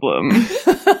gadget problem.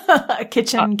 A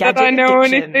kitchen gadget that I know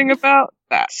addiction. anything about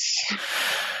that.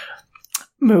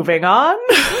 Moving on.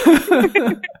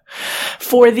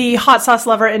 For the hot sauce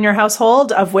lover in your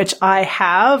household, of which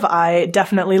I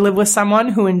definitely live with someone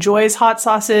who enjoys hot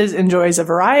sauces, enjoys a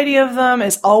variety of them,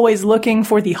 is always looking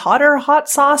for the hotter hot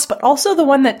sauce, but also the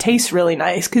one that tastes really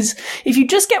nice. Because if you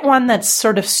just get one that's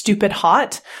sort of stupid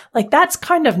hot, like that's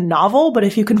kind of novel, but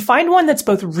if you can find one that's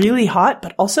both really hot,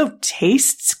 but also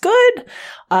tastes good,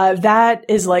 that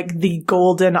is like the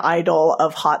golden idol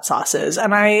of hot sauces.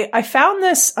 And I found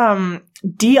this,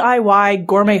 DIY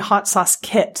gourmet hot sauce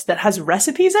kit that has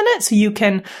recipes in it, so you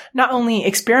can not only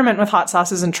experiment with hot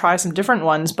sauces and try some different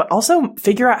ones, but also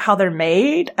figure out how they're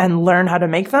made and learn how to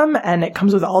make them. And it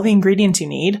comes with all the ingredients you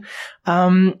need.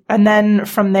 And then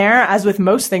from there, as with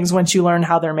most things, once you learn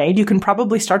how they're made, you can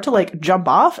probably start to like jump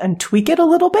off and tweak it a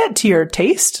little bit to your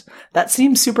taste. That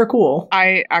seems super cool.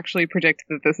 I actually predict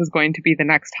that this is going to be the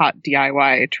next hot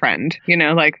DIY trend. You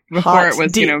know, like before it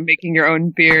was, making your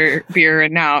own beer,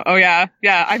 and now, oh yeah,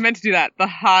 I meant to do that. The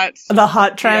hot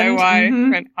trend. DIY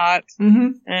trend hot.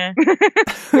 Mm-hmm.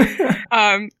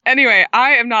 Anyway,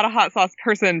 I am not a hot sauce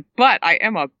person, but I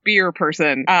am a beer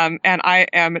person. And I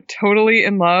am totally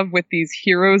in love with these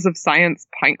Heroes of Science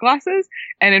pint glasses.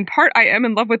 And in part, I am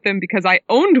in love with them because I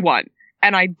owned one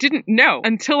and I didn't know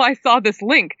until I saw this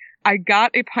link. I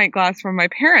got a pint glass from my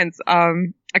parents, a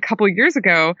couple of years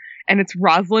ago, and it's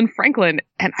Rosalind Franklin,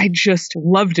 and I just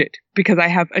loved it because I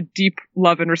have a deep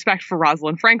love and respect for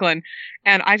Rosalind Franklin,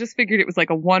 and I just figured it was like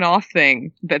a one-off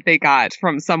thing that they got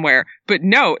from somewhere. But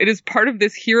no, it is part of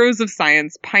this Heroes of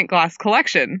Science pint glass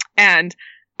collection, and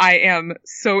I am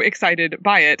so excited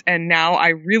by it, and now I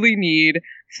really need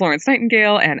Florence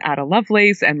Nightingale and Ada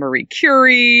Lovelace and Marie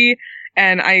Curie.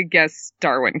 And I guess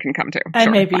Darwin can come too.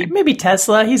 And sure, maybe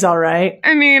Tesla. He's all right.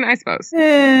 I mean, I suppose.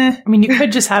 I mean, you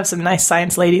could just have some nice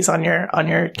science ladies on your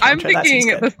counter. I'm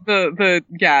thinking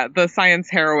the science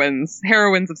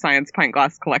heroines of science pint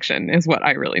glass collection is what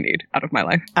I really need out of my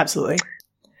life. Absolutely.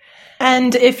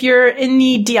 And if you're in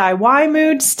the DIY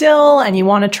mood still and you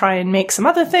want to try and make some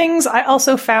other things, I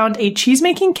also found a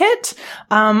cheesemaking kit.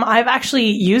 I've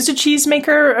actually used a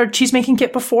cheesemaking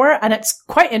kit before, and it's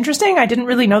quite interesting. I didn't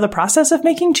really know the process of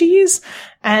making cheese.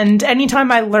 And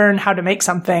anytime I learn how to make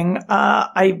something,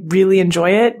 I really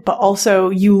enjoy it. But also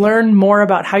you learn more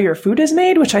about how your food is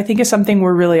made, which I think is something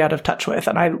we're really out of touch with.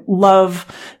 And I love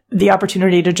the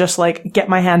opportunity to just like get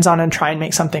my hands on and try and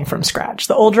make something from scratch.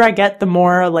 The older I get, the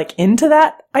more like into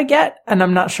that I get. And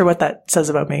I'm not sure what that says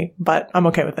about me, but I'm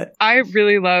okay with it. I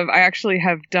actually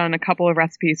have done a couple of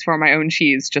recipes for my own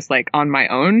cheese, just like on my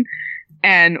own.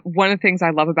 And one of the things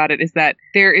I love about it is that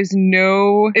there is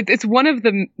it's one of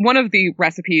the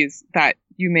recipes that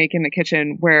you make in the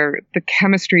kitchen where the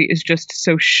chemistry is just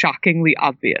so shockingly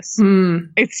obvious.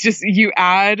 It's just, you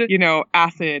add,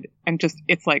 acid and just,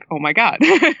 it's like, oh my God,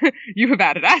 you have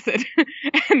added acid.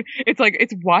 And it's like,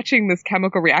 it's watching this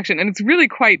chemical reaction, and it's really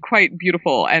quite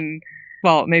beautiful. And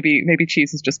well, maybe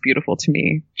cheese is just beautiful to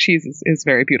me. Cheese is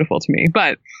very beautiful to me,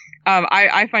 but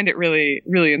I find it really,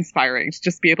 really inspiring to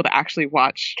just be able to actually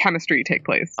watch chemistry take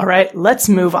place. All right, let's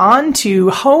move on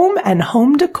to home and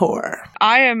home decor.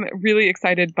 I am really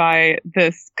excited by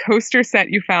this coaster set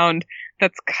you found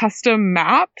that's custom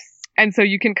maps. And so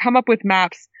you can come up with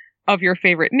maps of your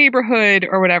favorite neighborhood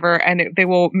or whatever, and they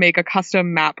will make a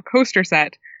custom map coaster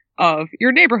set of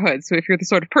your neighborhood. So if you're the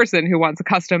sort of person who wants a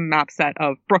custom map set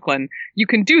of Brooklyn, you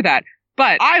can do that.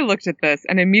 But I looked at this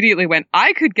and immediately went,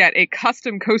 I could get a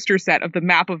custom coaster set of the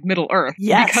map of Middle Earth.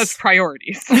 Yes. Because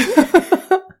priorities.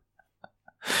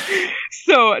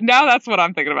 So now that's what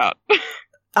I'm thinking about.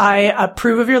 I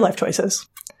approve of your life choices.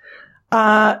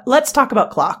 Let's talk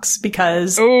about clocks,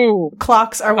 because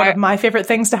clocks are one of my favorite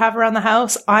things to have around the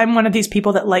house. I'm one of these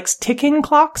people that likes ticking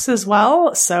clocks as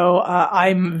well, so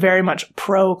I'm very much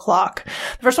pro clock.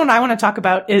 The first one I want to talk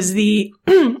about is the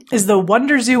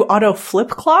Wonder Zoo Auto Flip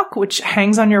Clock, which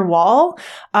hangs on your wall.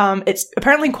 It's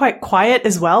apparently quite quiet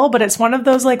as well, but it's one of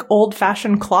those like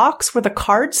old-fashioned clocks where the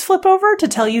cards flip over to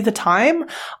tell you the time.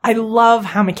 I love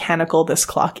how mechanical this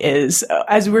clock is.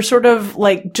 As we're sort of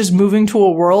like just moving to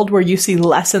a world where you see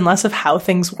less and less of how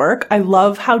things work, I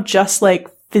love how just like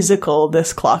physical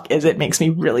this clock is. It makes me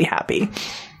really happy.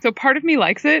 So part of me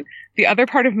likes it. The other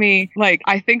part of me, like,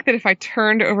 I think that if I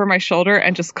turned over my shoulder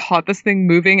and just caught this thing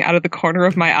moving out of the corner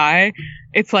of my eye,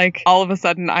 it's like all of a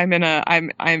sudden I'm in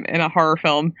a horror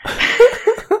film.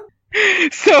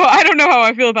 So I don't know how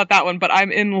I feel about that one, but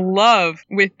I'm in love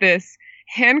with this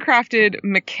handcrafted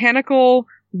mechanical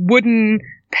wooden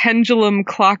pendulum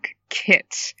clock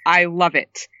kit. I love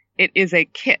it. It is a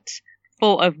kit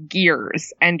full of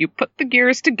gears, and you put the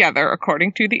gears together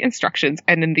according to the instructions,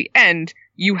 and in the end,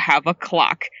 you have a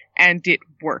clock, and it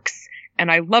works.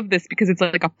 And I love this because it's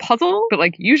like a puzzle, but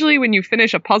like usually when you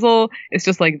finish a puzzle, it's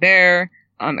just like there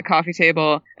on the coffee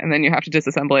table, and then you have to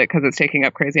disassemble it because it's taking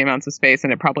up crazy amounts of space,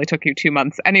 and it probably took you 2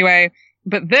 months anyway.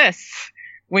 But this,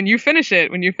 when you finish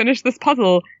this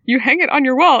puzzle, you hang it on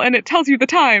your wall and it tells you the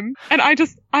time. And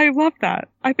I love that.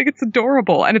 I think it's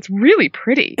adorable and it's really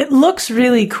pretty. It looks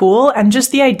really cool. And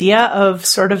just the idea of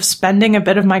sort of spending a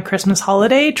bit of my Christmas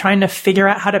holiday trying to figure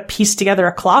out how to piece together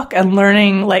a clock and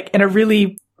learning like in a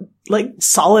really like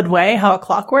solid way how a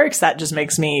clock works, that just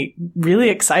makes me really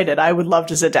excited. I would love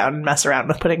to sit down and mess around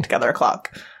with putting together a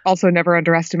clock. Also, never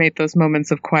underestimate those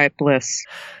moments of quiet bliss.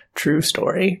 True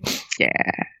story.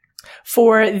 Yeah.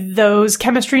 For those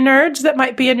chemistry nerds that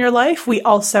might be in your life, we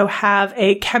also have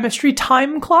a chemistry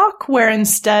time clock where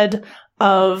instead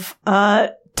of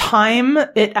time,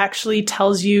 it actually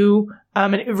tells you,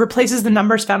 it replaces the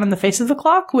numbers found on the face of the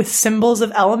clock with symbols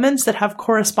of elements that have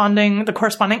corresponding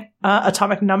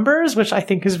atomic numbers, which I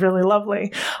think is really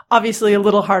lovely. Obviously a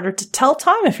little harder to tell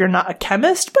time if you're not a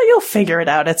chemist, but you'll figure it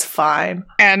out. It's fine.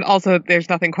 And also there's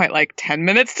nothing quite like 10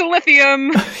 minutes to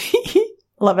lithium.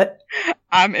 Love it.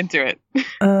 I'm into it.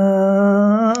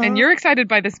 And you're excited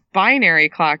by this binary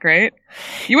clock, right?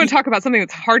 You want to talk about something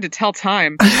that's hard to tell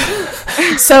time.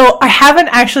 So I haven't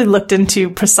actually looked into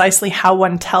precisely how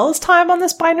one tells time on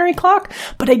this binary clock,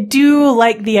 but I do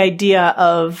like the idea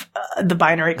of the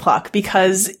binary clock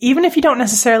because even if you don't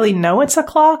necessarily know it's a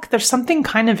clock, there's something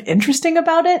kind of interesting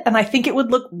about it. And I think it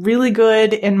would look really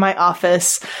good in my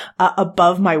office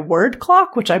above my word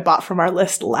clock, which I bought from our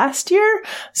list last year.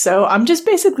 So I'm just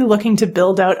basically looking to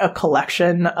build out a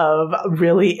collection of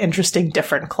really interesting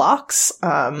different clocks.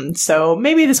 So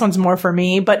maybe this one's more for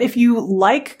me, but if you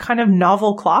like kind of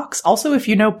novel clocks, also if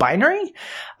you know binary,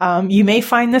 you may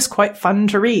find this quite fun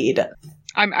to read.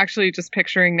 I'm actually just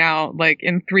picturing now, like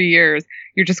in 3 years,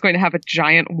 you're just going to have a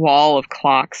giant wall of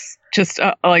clocks just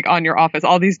like on your office,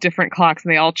 all these different clocks,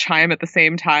 and they all chime at the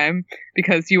same time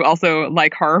because you also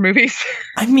like horror movies.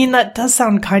 I mean, that does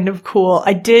sound kind of cool.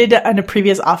 I did in a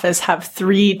previous office have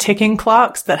 3 ticking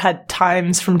clocks that had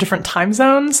times from different time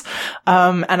zones.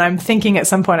 And I'm thinking at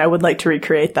some point I would like to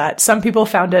recreate that. Some people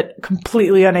found themselves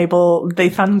completely unable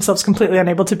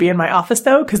to be in my office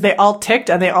though, because they all ticked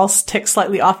and they all tick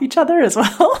slightly off each other as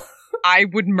well. I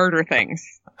would murder things.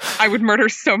 I would murder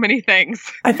so many things.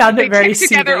 I found it very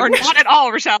soothing. Together or not at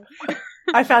all, Rochelle.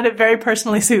 I found it very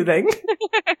personally soothing.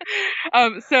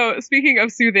 So speaking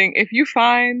of soothing, if you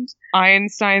find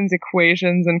Einstein's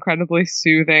equations incredibly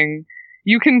soothing,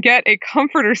 you can get a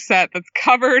comforter set that's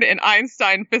covered in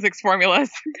Einstein physics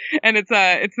formulas. And it's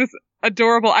this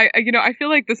adorable. I feel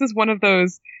like this is one of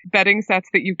those bedding sets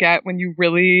that you get when you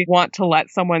really want to let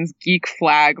someone's geek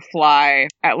flag fly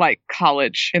at like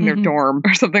college in their dorm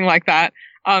or something like that.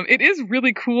 It is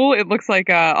really cool. It looks like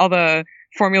all the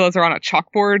formulas are on a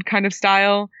chalkboard kind of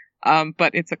style.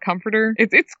 But it's a comforter.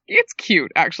 It's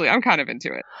cute, actually. I'm kind of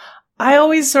into it. I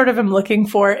always sort of am looking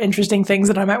for interesting things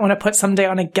that I might want to put someday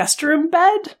on a guest room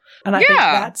bed. And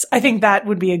I think that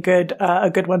would be a good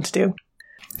one to do.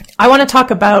 I want to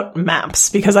talk about maps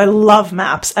because I love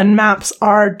maps, and maps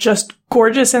are just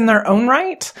gorgeous in their own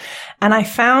right. And I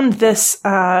found this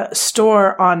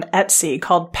store on Etsy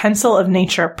called Pencil of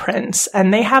Nature Prints,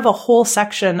 and they have a whole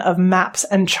section of maps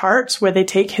and charts where they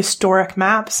take historic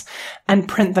maps and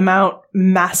print them out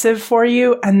massive for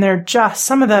you. And they're just,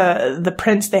 some of the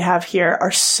prints they have here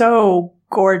are so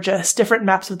gorgeous. Different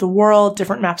maps of the world,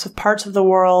 different maps of parts of the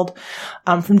world,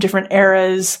 from different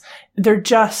eras.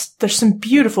 There's some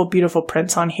beautiful, beautiful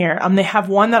prints on here. They have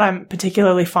one that I'm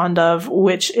particularly fond of,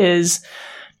 which is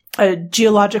a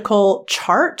geological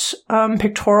chart,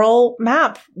 pictorial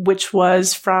map, which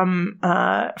was from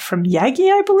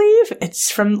Yagi, I believe.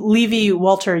 It's from Levi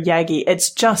Walter Yagi.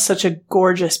 It's just such a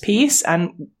gorgeous piece.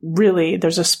 And really,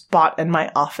 there's a spot in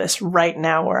my office right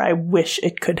now where I wish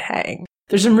it could hang.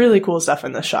 There's some really cool stuff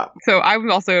in this shop. So I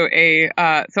was also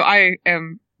so I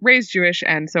am raised Jewish,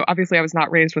 and so obviously I was not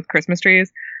raised with Christmas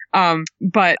trees.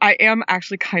 But I am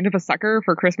actually kind of a sucker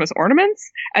for Christmas ornaments,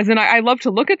 as in I love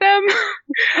to look at them.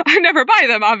 I never buy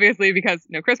them, obviously, because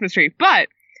no Christmas tree, but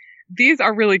these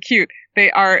are really cute. They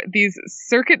are these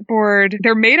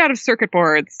they're made out of circuit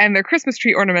boards, and they're Christmas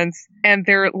tree ornaments, and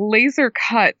they're laser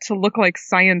cut to look like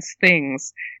science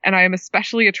things. And I am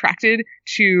especially attracted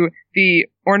to the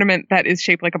ornament that is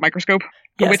shaped like a microscope.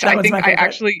 Yes, which I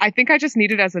think I just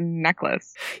need it as a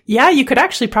necklace. Yeah, you could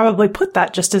actually probably put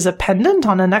that just as a pendant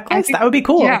on a necklace. That would be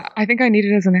cool. Yeah, I think I need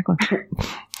it as a necklace.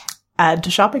 Add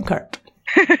to shopping cart.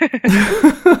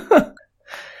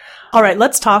 All right,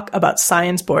 let's talk about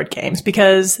science board games,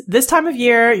 because this time of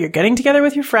year, you're getting together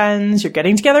with your friends, you're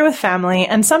getting together with family,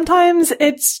 and sometimes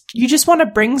you just want to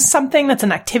bring something that's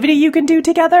an activity you can do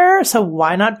together. So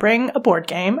why not bring a board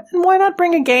game, and why not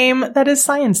bring a game that is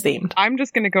science themed? I'm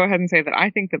just going to go ahead and say that I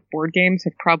think that board games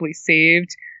have probably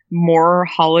saved more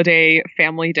holiday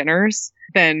family dinners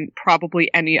than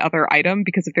probably any other item,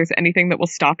 because if there's anything that will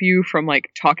stop you from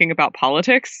like talking about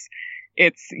politics,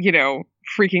 it's,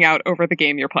 freaking out over the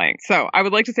game you're playing. So I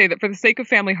would like to say that for the sake of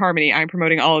family harmony, I'm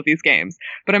promoting all of these games.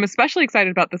 But I'm especially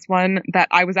excited about this one that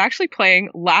I was actually playing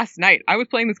last night. I was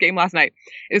playing this game last night.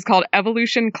 It is called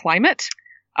Evolution Climate.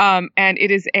 And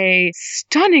it is a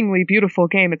stunningly beautiful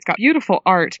game. It's got beautiful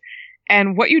art.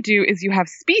 And what you do is you have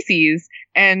species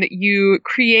and you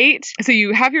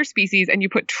have your species and you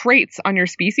put traits on your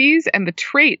species, and the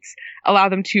traits allow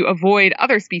them to avoid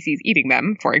other species eating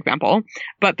them, for example,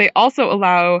 but they also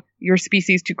allow your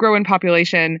species to grow in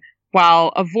population while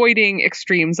avoiding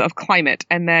extremes of climate.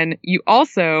 And then you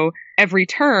also, every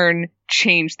turn,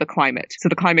 change the climate. So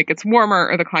the climate gets warmer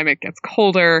or the climate gets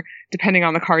colder, depending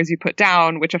on the cards you put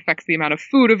down, which affects the amount of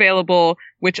food available,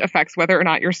 which affects whether or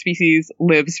not your species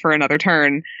lives for another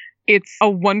turn. It's a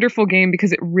wonderful game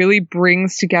because it really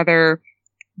brings together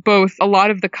both a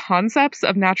lot of the concepts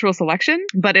of natural selection,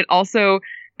 but it also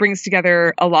brings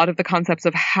together a lot of the concepts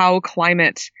of how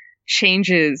climate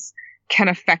changes can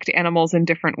affect animals in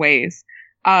different ways.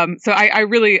 So I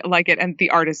really like it. And the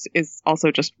art is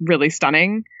also just really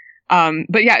stunning.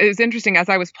 But yeah, it was interesting. As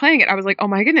I was playing it, I was like, oh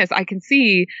my goodness, I can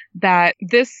see that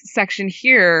this section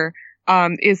here,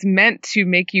 is meant to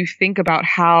make you think about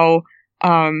how,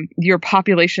 your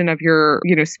population of your,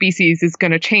 species is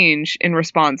going to change in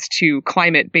response to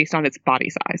climate based on its body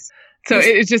size. So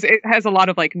it has a lot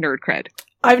of like nerd cred.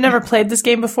 I've never played this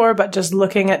game before, but just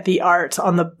looking at the art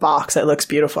on the box, it looks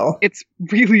beautiful. It's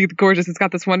really gorgeous. It's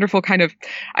got this wonderful kind of,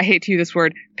 I hate to use this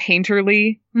word,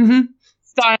 painterly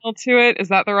style to it. Is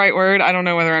that the right word? I don't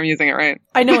know whether I'm using it right.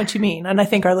 I know what you mean, and I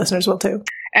think our listeners will too.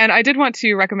 And I did want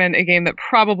to recommend a game that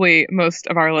probably most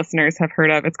of our listeners have heard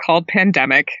of. It's called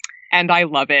Pandemic, and I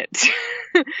love it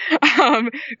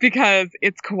because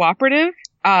it's cooperative.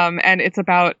 And it's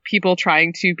about people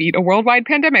trying to beat a worldwide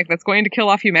pandemic that's going to kill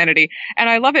off humanity. And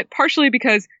I love it partially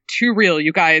because too real,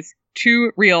 you guys.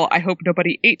 Too real. I hope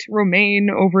nobody ate romaine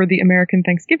over the American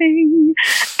Thanksgiving.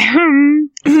 It's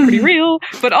pretty real.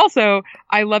 But also,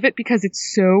 I love it because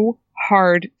it's so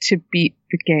hard to beat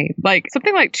the game. Like,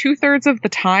 something like 2/3 of the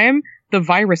time, the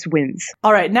virus wins.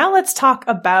 All right, now let's talk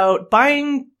about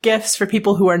buying gifts for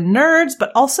people who are nerds,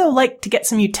 but also like to get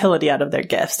some utility out of their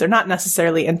gifts. They're not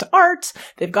necessarily into art.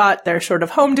 They've got their sort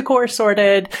of home decor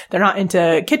sorted. They're not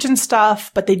into kitchen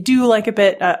stuff, but they do like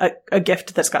a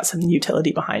gift that's got some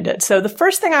utility behind it. So the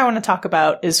first thing I want to talk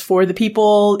about is for the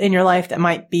people in your life that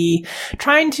might be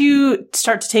trying to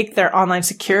start to take their online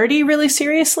security really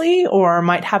seriously, or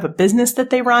might have a business that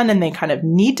they run and they kind of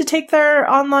need to take their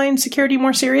online security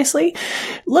more seriously.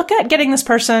 Look at getting this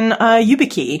person a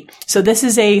YubiKey. So this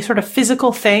is a sort of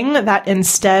physical thing that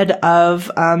instead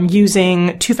of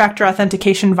using two-factor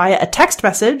authentication via a text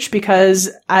message, because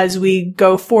as we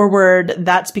go forward,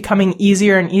 that's becoming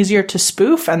easier and easier to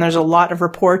spoof. And there's a lot of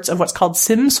reports of what's called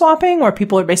SIM swapping, where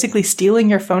people are basically stealing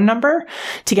your phone number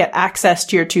to get access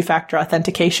to your two-factor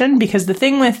authentication. Because the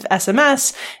thing with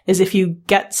SMS is if you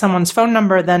get someone's phone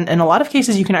number, then in a lot of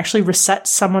cases, you can actually reset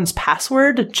someone's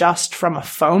password just from a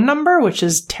phone number, which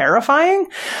is terrifying.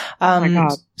 Oh my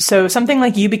God. So something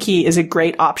like YubiKey is a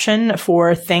great option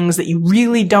for things that you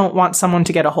really don't want someone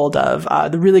to get a hold of.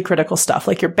 The really critical stuff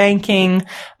like your banking,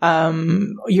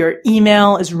 your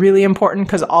email is really important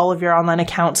because all of your online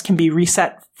accounts can be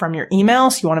reset from your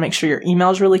email. So you want to make sure your email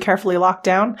is really carefully locked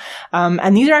down.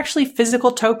 And these are actually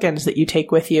physical tokens that you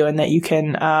take with you and that you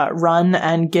can run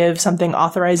and give something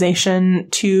authorization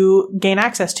to gain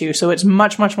access to. So it's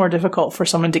much, much more difficult for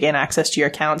someone to gain access to your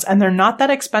accounts. And they're not that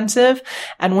expensive.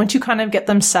 And once you kind of get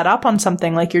them set up on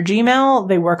something like your Gmail,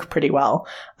 they work pretty well.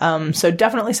 So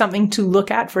definitely something to look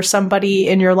at for somebody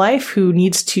in your life who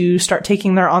needs to start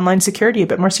taking their online security a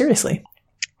bit more seriously.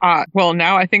 Well,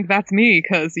 now I think that's me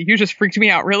because you just freaked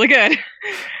me out really good.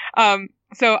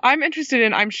 So I'm interested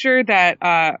in, I'm sure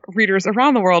that readers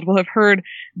around the world will have heard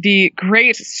the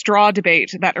great straw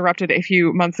debate that erupted a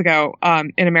few months ago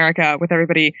in America with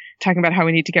everybody talking about how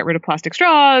we need to get rid of plastic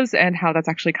straws and how that's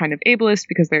actually kind of ableist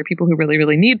because there are people who really,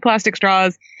 really need plastic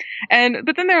straws.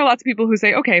 But then there are lots of people who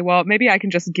say, okay, well, maybe I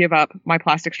can just give up my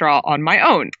plastic straw on my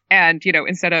own. And,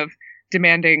 instead of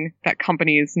demanding that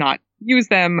companies not use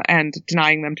them and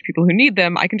denying them to people who need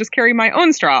them, I can just carry my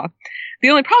own straw. The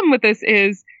only problem with this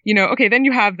is, okay, then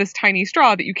you have this tiny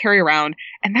straw that you carry around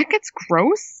and that gets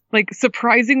gross, like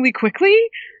surprisingly quickly.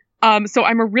 So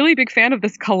I'm a really big fan of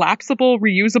this collapsible,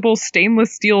 reusable,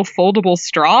 stainless steel, foldable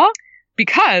straw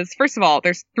because, first of all,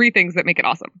 there's 3 things that make it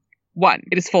awesome. 1,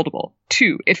 it is foldable.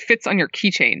 2, it fits on your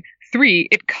keychain. 3,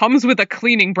 it comes with a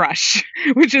cleaning brush,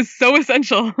 which is so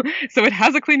essential. So it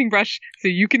has a cleaning brush so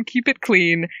you can keep it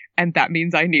clean, and that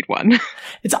means I need one.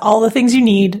 It's all the things you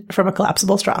need from a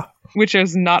collapsible straw. Which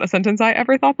is not a sentence I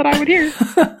ever thought that I would hear.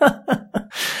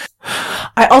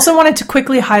 I also wanted to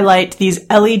quickly highlight these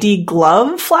LED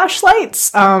glove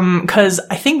flashlights, because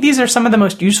I think these are some of the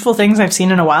most useful things I've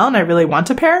seen in a while, and I really want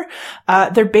a pair.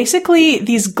 They're basically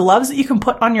these gloves that you can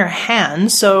put on your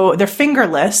hands, so they're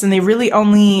fingerless, and they really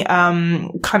only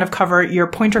kind of cover your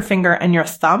pointer finger and your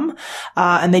thumb,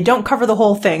 and they don't cover the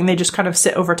whole thing. They just kind of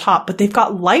sit over top, but they've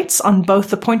got lights on both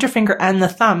the pointer finger and the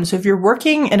thumb. So if you're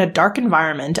working in a dark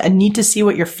environment and need to see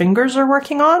what your fingers are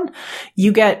working on,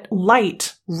 you get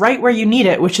light right where you need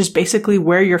it, which is basically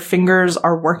where your fingers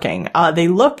are working. They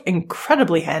look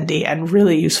incredibly handy and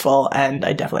really useful, and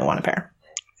I definitely want a pair.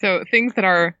 So things that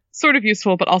are sort of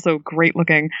useful, but also great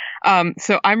looking.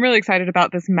 So I'm really excited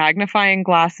about this magnifying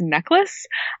glass necklace.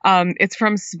 It's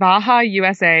from Svaha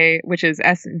USA, which is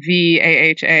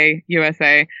SVAHA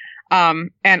USA.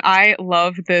 And I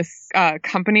love this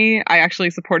company. I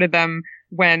actually supported them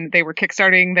when they were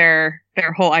kickstarting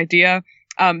their whole idea.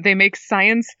 They make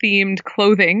science-themed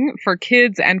clothing for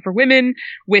kids and for women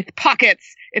with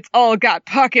pockets. It's all got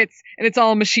pockets, and it's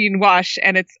all machine wash,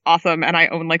 and it's awesome, and I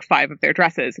own like 5 of their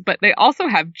dresses. But they also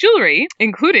have jewelry,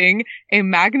 including a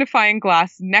magnifying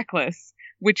glass necklace,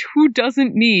 which who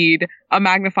doesn't need a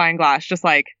magnifying glass just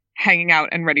like hanging out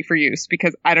and ready for use?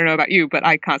 Because I don't know about you, but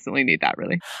I constantly need that,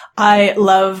 really. I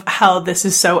love how this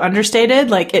is so understated.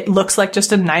 Like, it looks like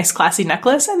just a nice, classy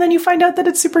necklace, and then you find out that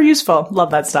it's super useful. Love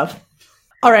that stuff.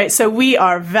 All right, so we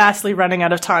are vastly running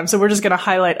out of time, so we're just going to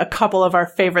highlight a couple of our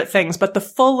favorite things, but the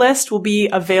full list will be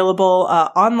available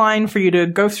online for you to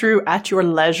go through at your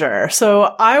leisure. So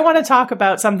I want to talk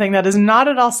about something that is not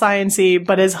at all sciencey,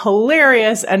 but is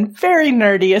hilarious and very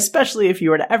nerdy, especially if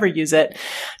you were to ever use it.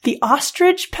 The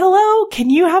ostrich pillow. Can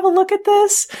you have a look at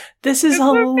this? This is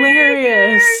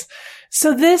hilarious.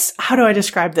 So this, how do I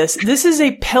describe this? This is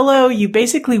a pillow you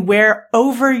basically wear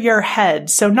over your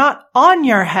head. So not on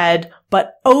your head,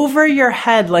 but over your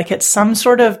head, like it's some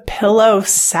sort of pillow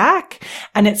sack.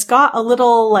 And it's got a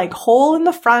little like hole in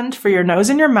the front for your nose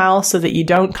and your mouth so that you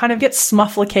don't kind of get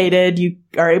smufflicated. You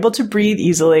are able to breathe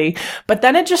easily, but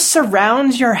then it just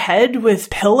surrounds your head with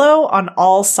pillow on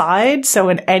all sides. So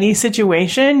in any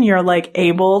situation, you're like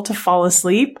able to fall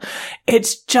asleep.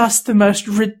 It's just the most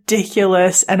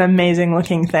ridiculous and amazing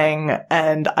looking thing.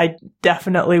 And I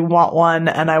definitely want one.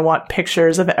 And I want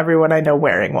pictures of everyone I know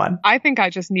wearing one. I think I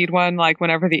just need one. Like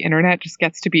whenever the internet just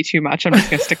gets to be too much, I'm just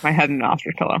going to stick my head in an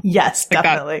ostrich pillow. Yes, like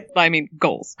definitely. That, I mean,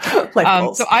 goals.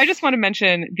 Goals. So I just want to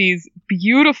mention these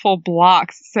beautiful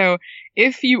blocks. So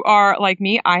if you are like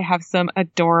me, I have some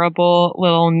adorable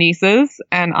little nieces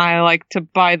and I like to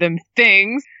buy them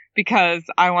things because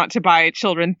I want to buy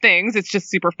children things. It's just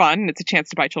super fun and it's a chance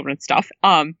to buy children stuff.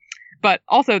 But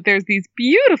also there's these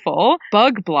beautiful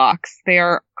bug blocks. They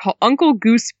are called Uncle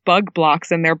Goose bug blocks,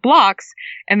 and they're blocks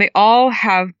and they all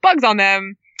have bugs on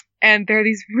them. And they're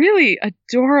these really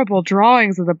adorable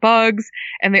drawings of the bugs,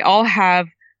 and they all have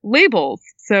labels.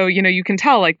 So, you can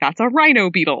tell, like, that's a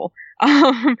rhino beetle.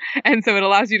 And so it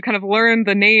allows you to kind of learn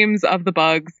the names of the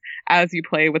bugs as you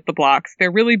play with the blocks.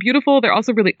 They're really beautiful. They're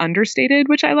also really understated,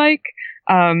 which I like.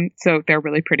 So they're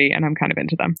really pretty, and I'm kind of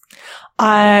into them.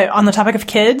 On the topic of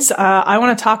kids, I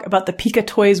want to talk about the Pika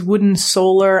Toys wooden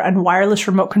solar and wireless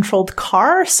remote controlled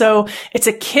car. So it's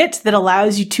a kit that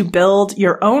allows you to build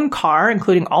your own car,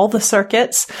 including all the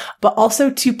circuits, but also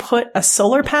to put a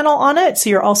solar panel on it. So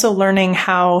you're also learning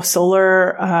how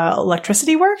solar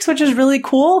electricity works, which is really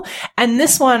cool. And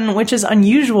this one, which is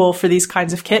unusual for these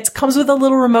kinds of kits, comes with a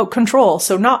little remote control.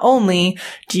 So not only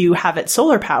do you have it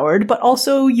solar powered, but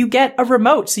also you get a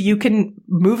remote so you can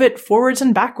move it forwards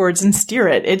and backwards and steer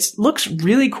it. It looks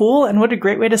really cool, and what a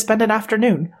great way to spend an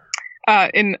afternoon.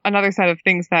 In another side of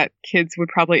things that kids would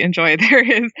probably enjoy, there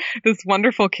is this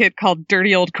wonderful kit called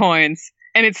Dirty Old Coins.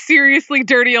 And it's seriously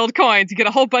dirty old coins. You get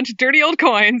a whole bunch of dirty old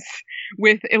coins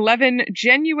with 11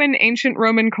 genuine ancient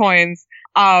Roman coins.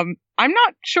 I'm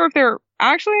not sure if they're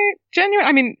actually genuine.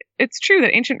 I mean, it's true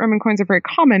that ancient Roman coins are very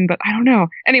common, but I don't know.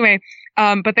 Anyway,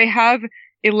 but they have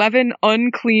 11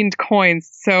 uncleaned coins.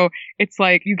 So it's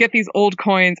like you get these old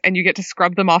coins and you get to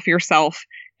scrub them off yourself.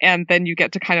 And then you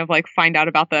get to kind of like find out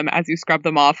about them as you scrub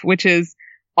them off, which is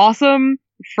awesome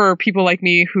for people like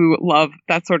me who love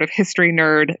that sort of history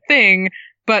nerd thing,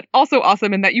 but also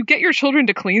awesome in that you get your children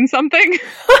to clean something,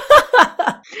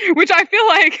 which I feel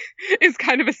like is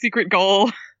kind of a secret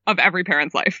goal of every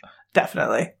parent's life.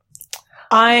 Definitely.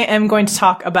 I am going to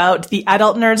talk about the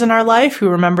adult nerds in our life who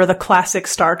remember the classic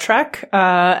Star Trek,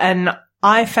 and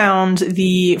I found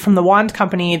from the Wand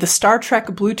Company, the Star Trek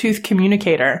Bluetooth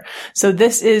communicator. So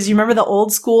this is, you remember the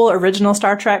old school original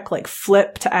Star Trek, like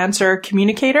flip to answer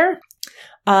communicator?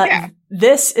 Yeah.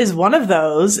 This is one of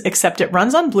those, except it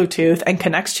runs on Bluetooth and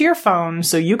connects to your phone,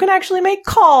 so you can actually make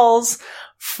calls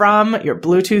from your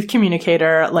Bluetooth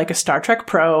communicator like a Star Trek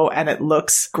Pro, and it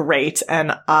looks great,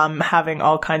 and I'm having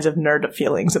all kinds of nerd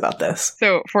feelings about this.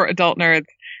 So for adult nerds,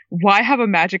 why have a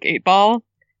magic 8-ball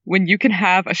when you can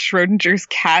have a Schrodinger's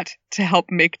cat to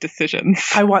help make decisions?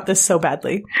 I want this so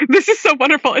badly. This is so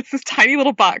wonderful. It's this tiny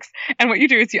little box. And what you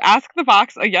do is you ask the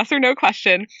box a yes or no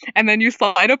question, and then you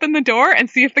slide open the door and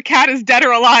see if the cat is dead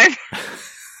or alive.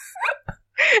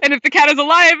 And if the cat is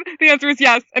alive, the answer is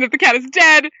yes. And if the cat is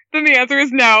dead, then the answer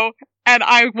is no. And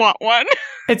I want one.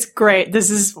 It's great. This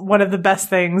is one of the best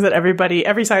things that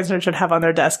every science nerd should have on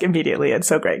their desk immediately. It's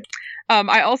so great. So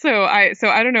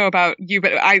I don't know about you,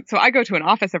 but I go to an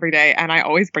office every day and I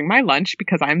always bring my lunch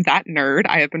because I'm that nerd.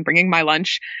 I have been bringing my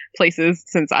lunch places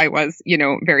since I was,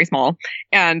 very small.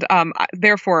 And,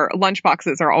 therefore lunch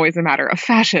boxes are always a matter of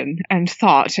fashion and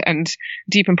thought and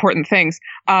deep, important things.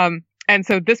 And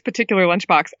so this particular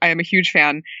lunchbox, I am a huge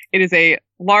fan. It is a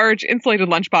large insulated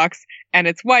lunchbox, and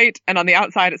it's white, and on the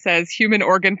outside it says human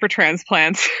organ for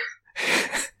transplants.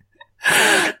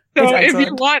 So if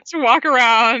you want to walk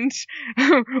around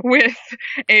with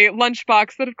a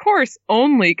lunchbox that, of course,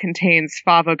 only contains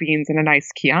fava beans and a nice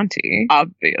Chianti,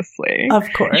 obviously. Of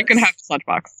course. You can have this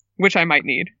lunchbox, which I might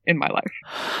need in my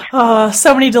life.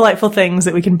 So many delightful things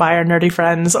that we can buy our nerdy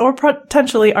friends or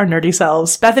potentially our nerdy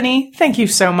selves. Bethany, thank you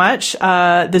so much.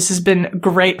 This has been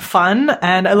great fun,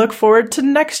 and I look forward to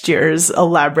next year's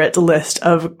elaborate list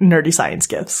of nerdy science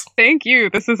gifts. Thank you.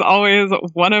 This is always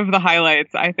one of the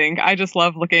highlights, I think. I just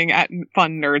love looking at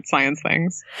fun nerd science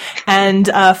things. And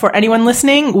for anyone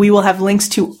listening, we will have links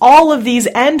to all of these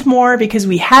and more because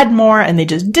we had more and they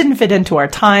just didn't fit into our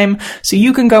time. So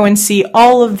you can go and see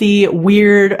all of the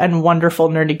weird and wonderful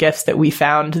nerdy gifts that we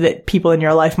found that people in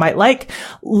your life might like.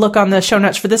 Look on the show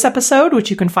notes for this episode, which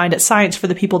you can find at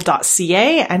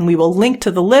scienceforthepeople.ca, and we will link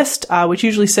to the list, which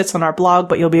usually sits on our blog,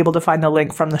 but you'll be able to find the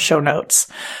link from the show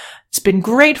notes. It's been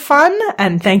great fun,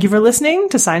 and thank you for listening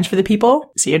to Science for the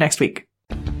People. See you next week.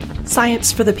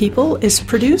 Science for the People is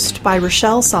produced by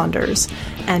Rochelle Saunders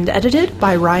and edited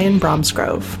by Ryan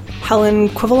Bromsgrove. Helen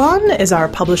Quivalon is our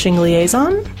publishing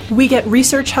liaison. We get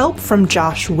research help from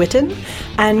Josh Witten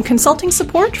and consulting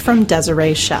support from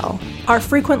Desiree Schell. Our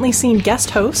frequently seen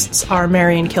guest hosts are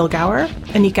Marion Kilgour,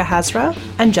 Anika Hazra,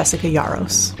 and Jessica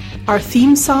Yaros. Our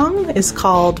theme song is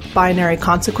called Binary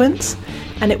Consequence,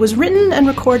 and it was written and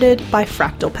recorded by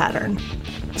Fractal Pattern.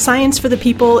 Science for the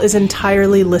People is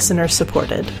entirely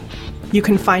listener-supported. You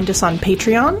can find us on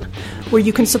Patreon, where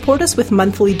you can support us with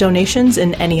monthly donations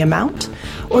in any amount,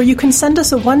 or you can send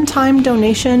us a one-time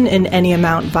donation in any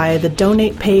amount via the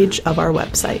donate page of our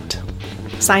website.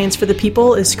 Science for the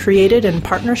People is created in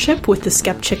partnership with the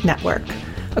Skepchick Network,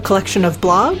 a collection of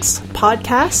blogs,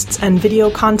 podcasts, and video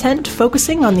content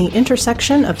focusing on the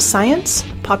intersection of science,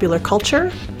 popular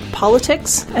culture,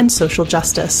 politics, and social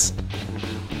justice.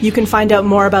 You can find out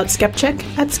more about Skepchick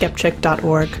at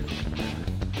skepchick.org.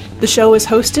 The show is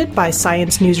hosted by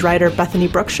science news writer Bethany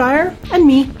Brookshire and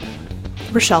me,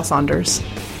 Rochelle Saunders.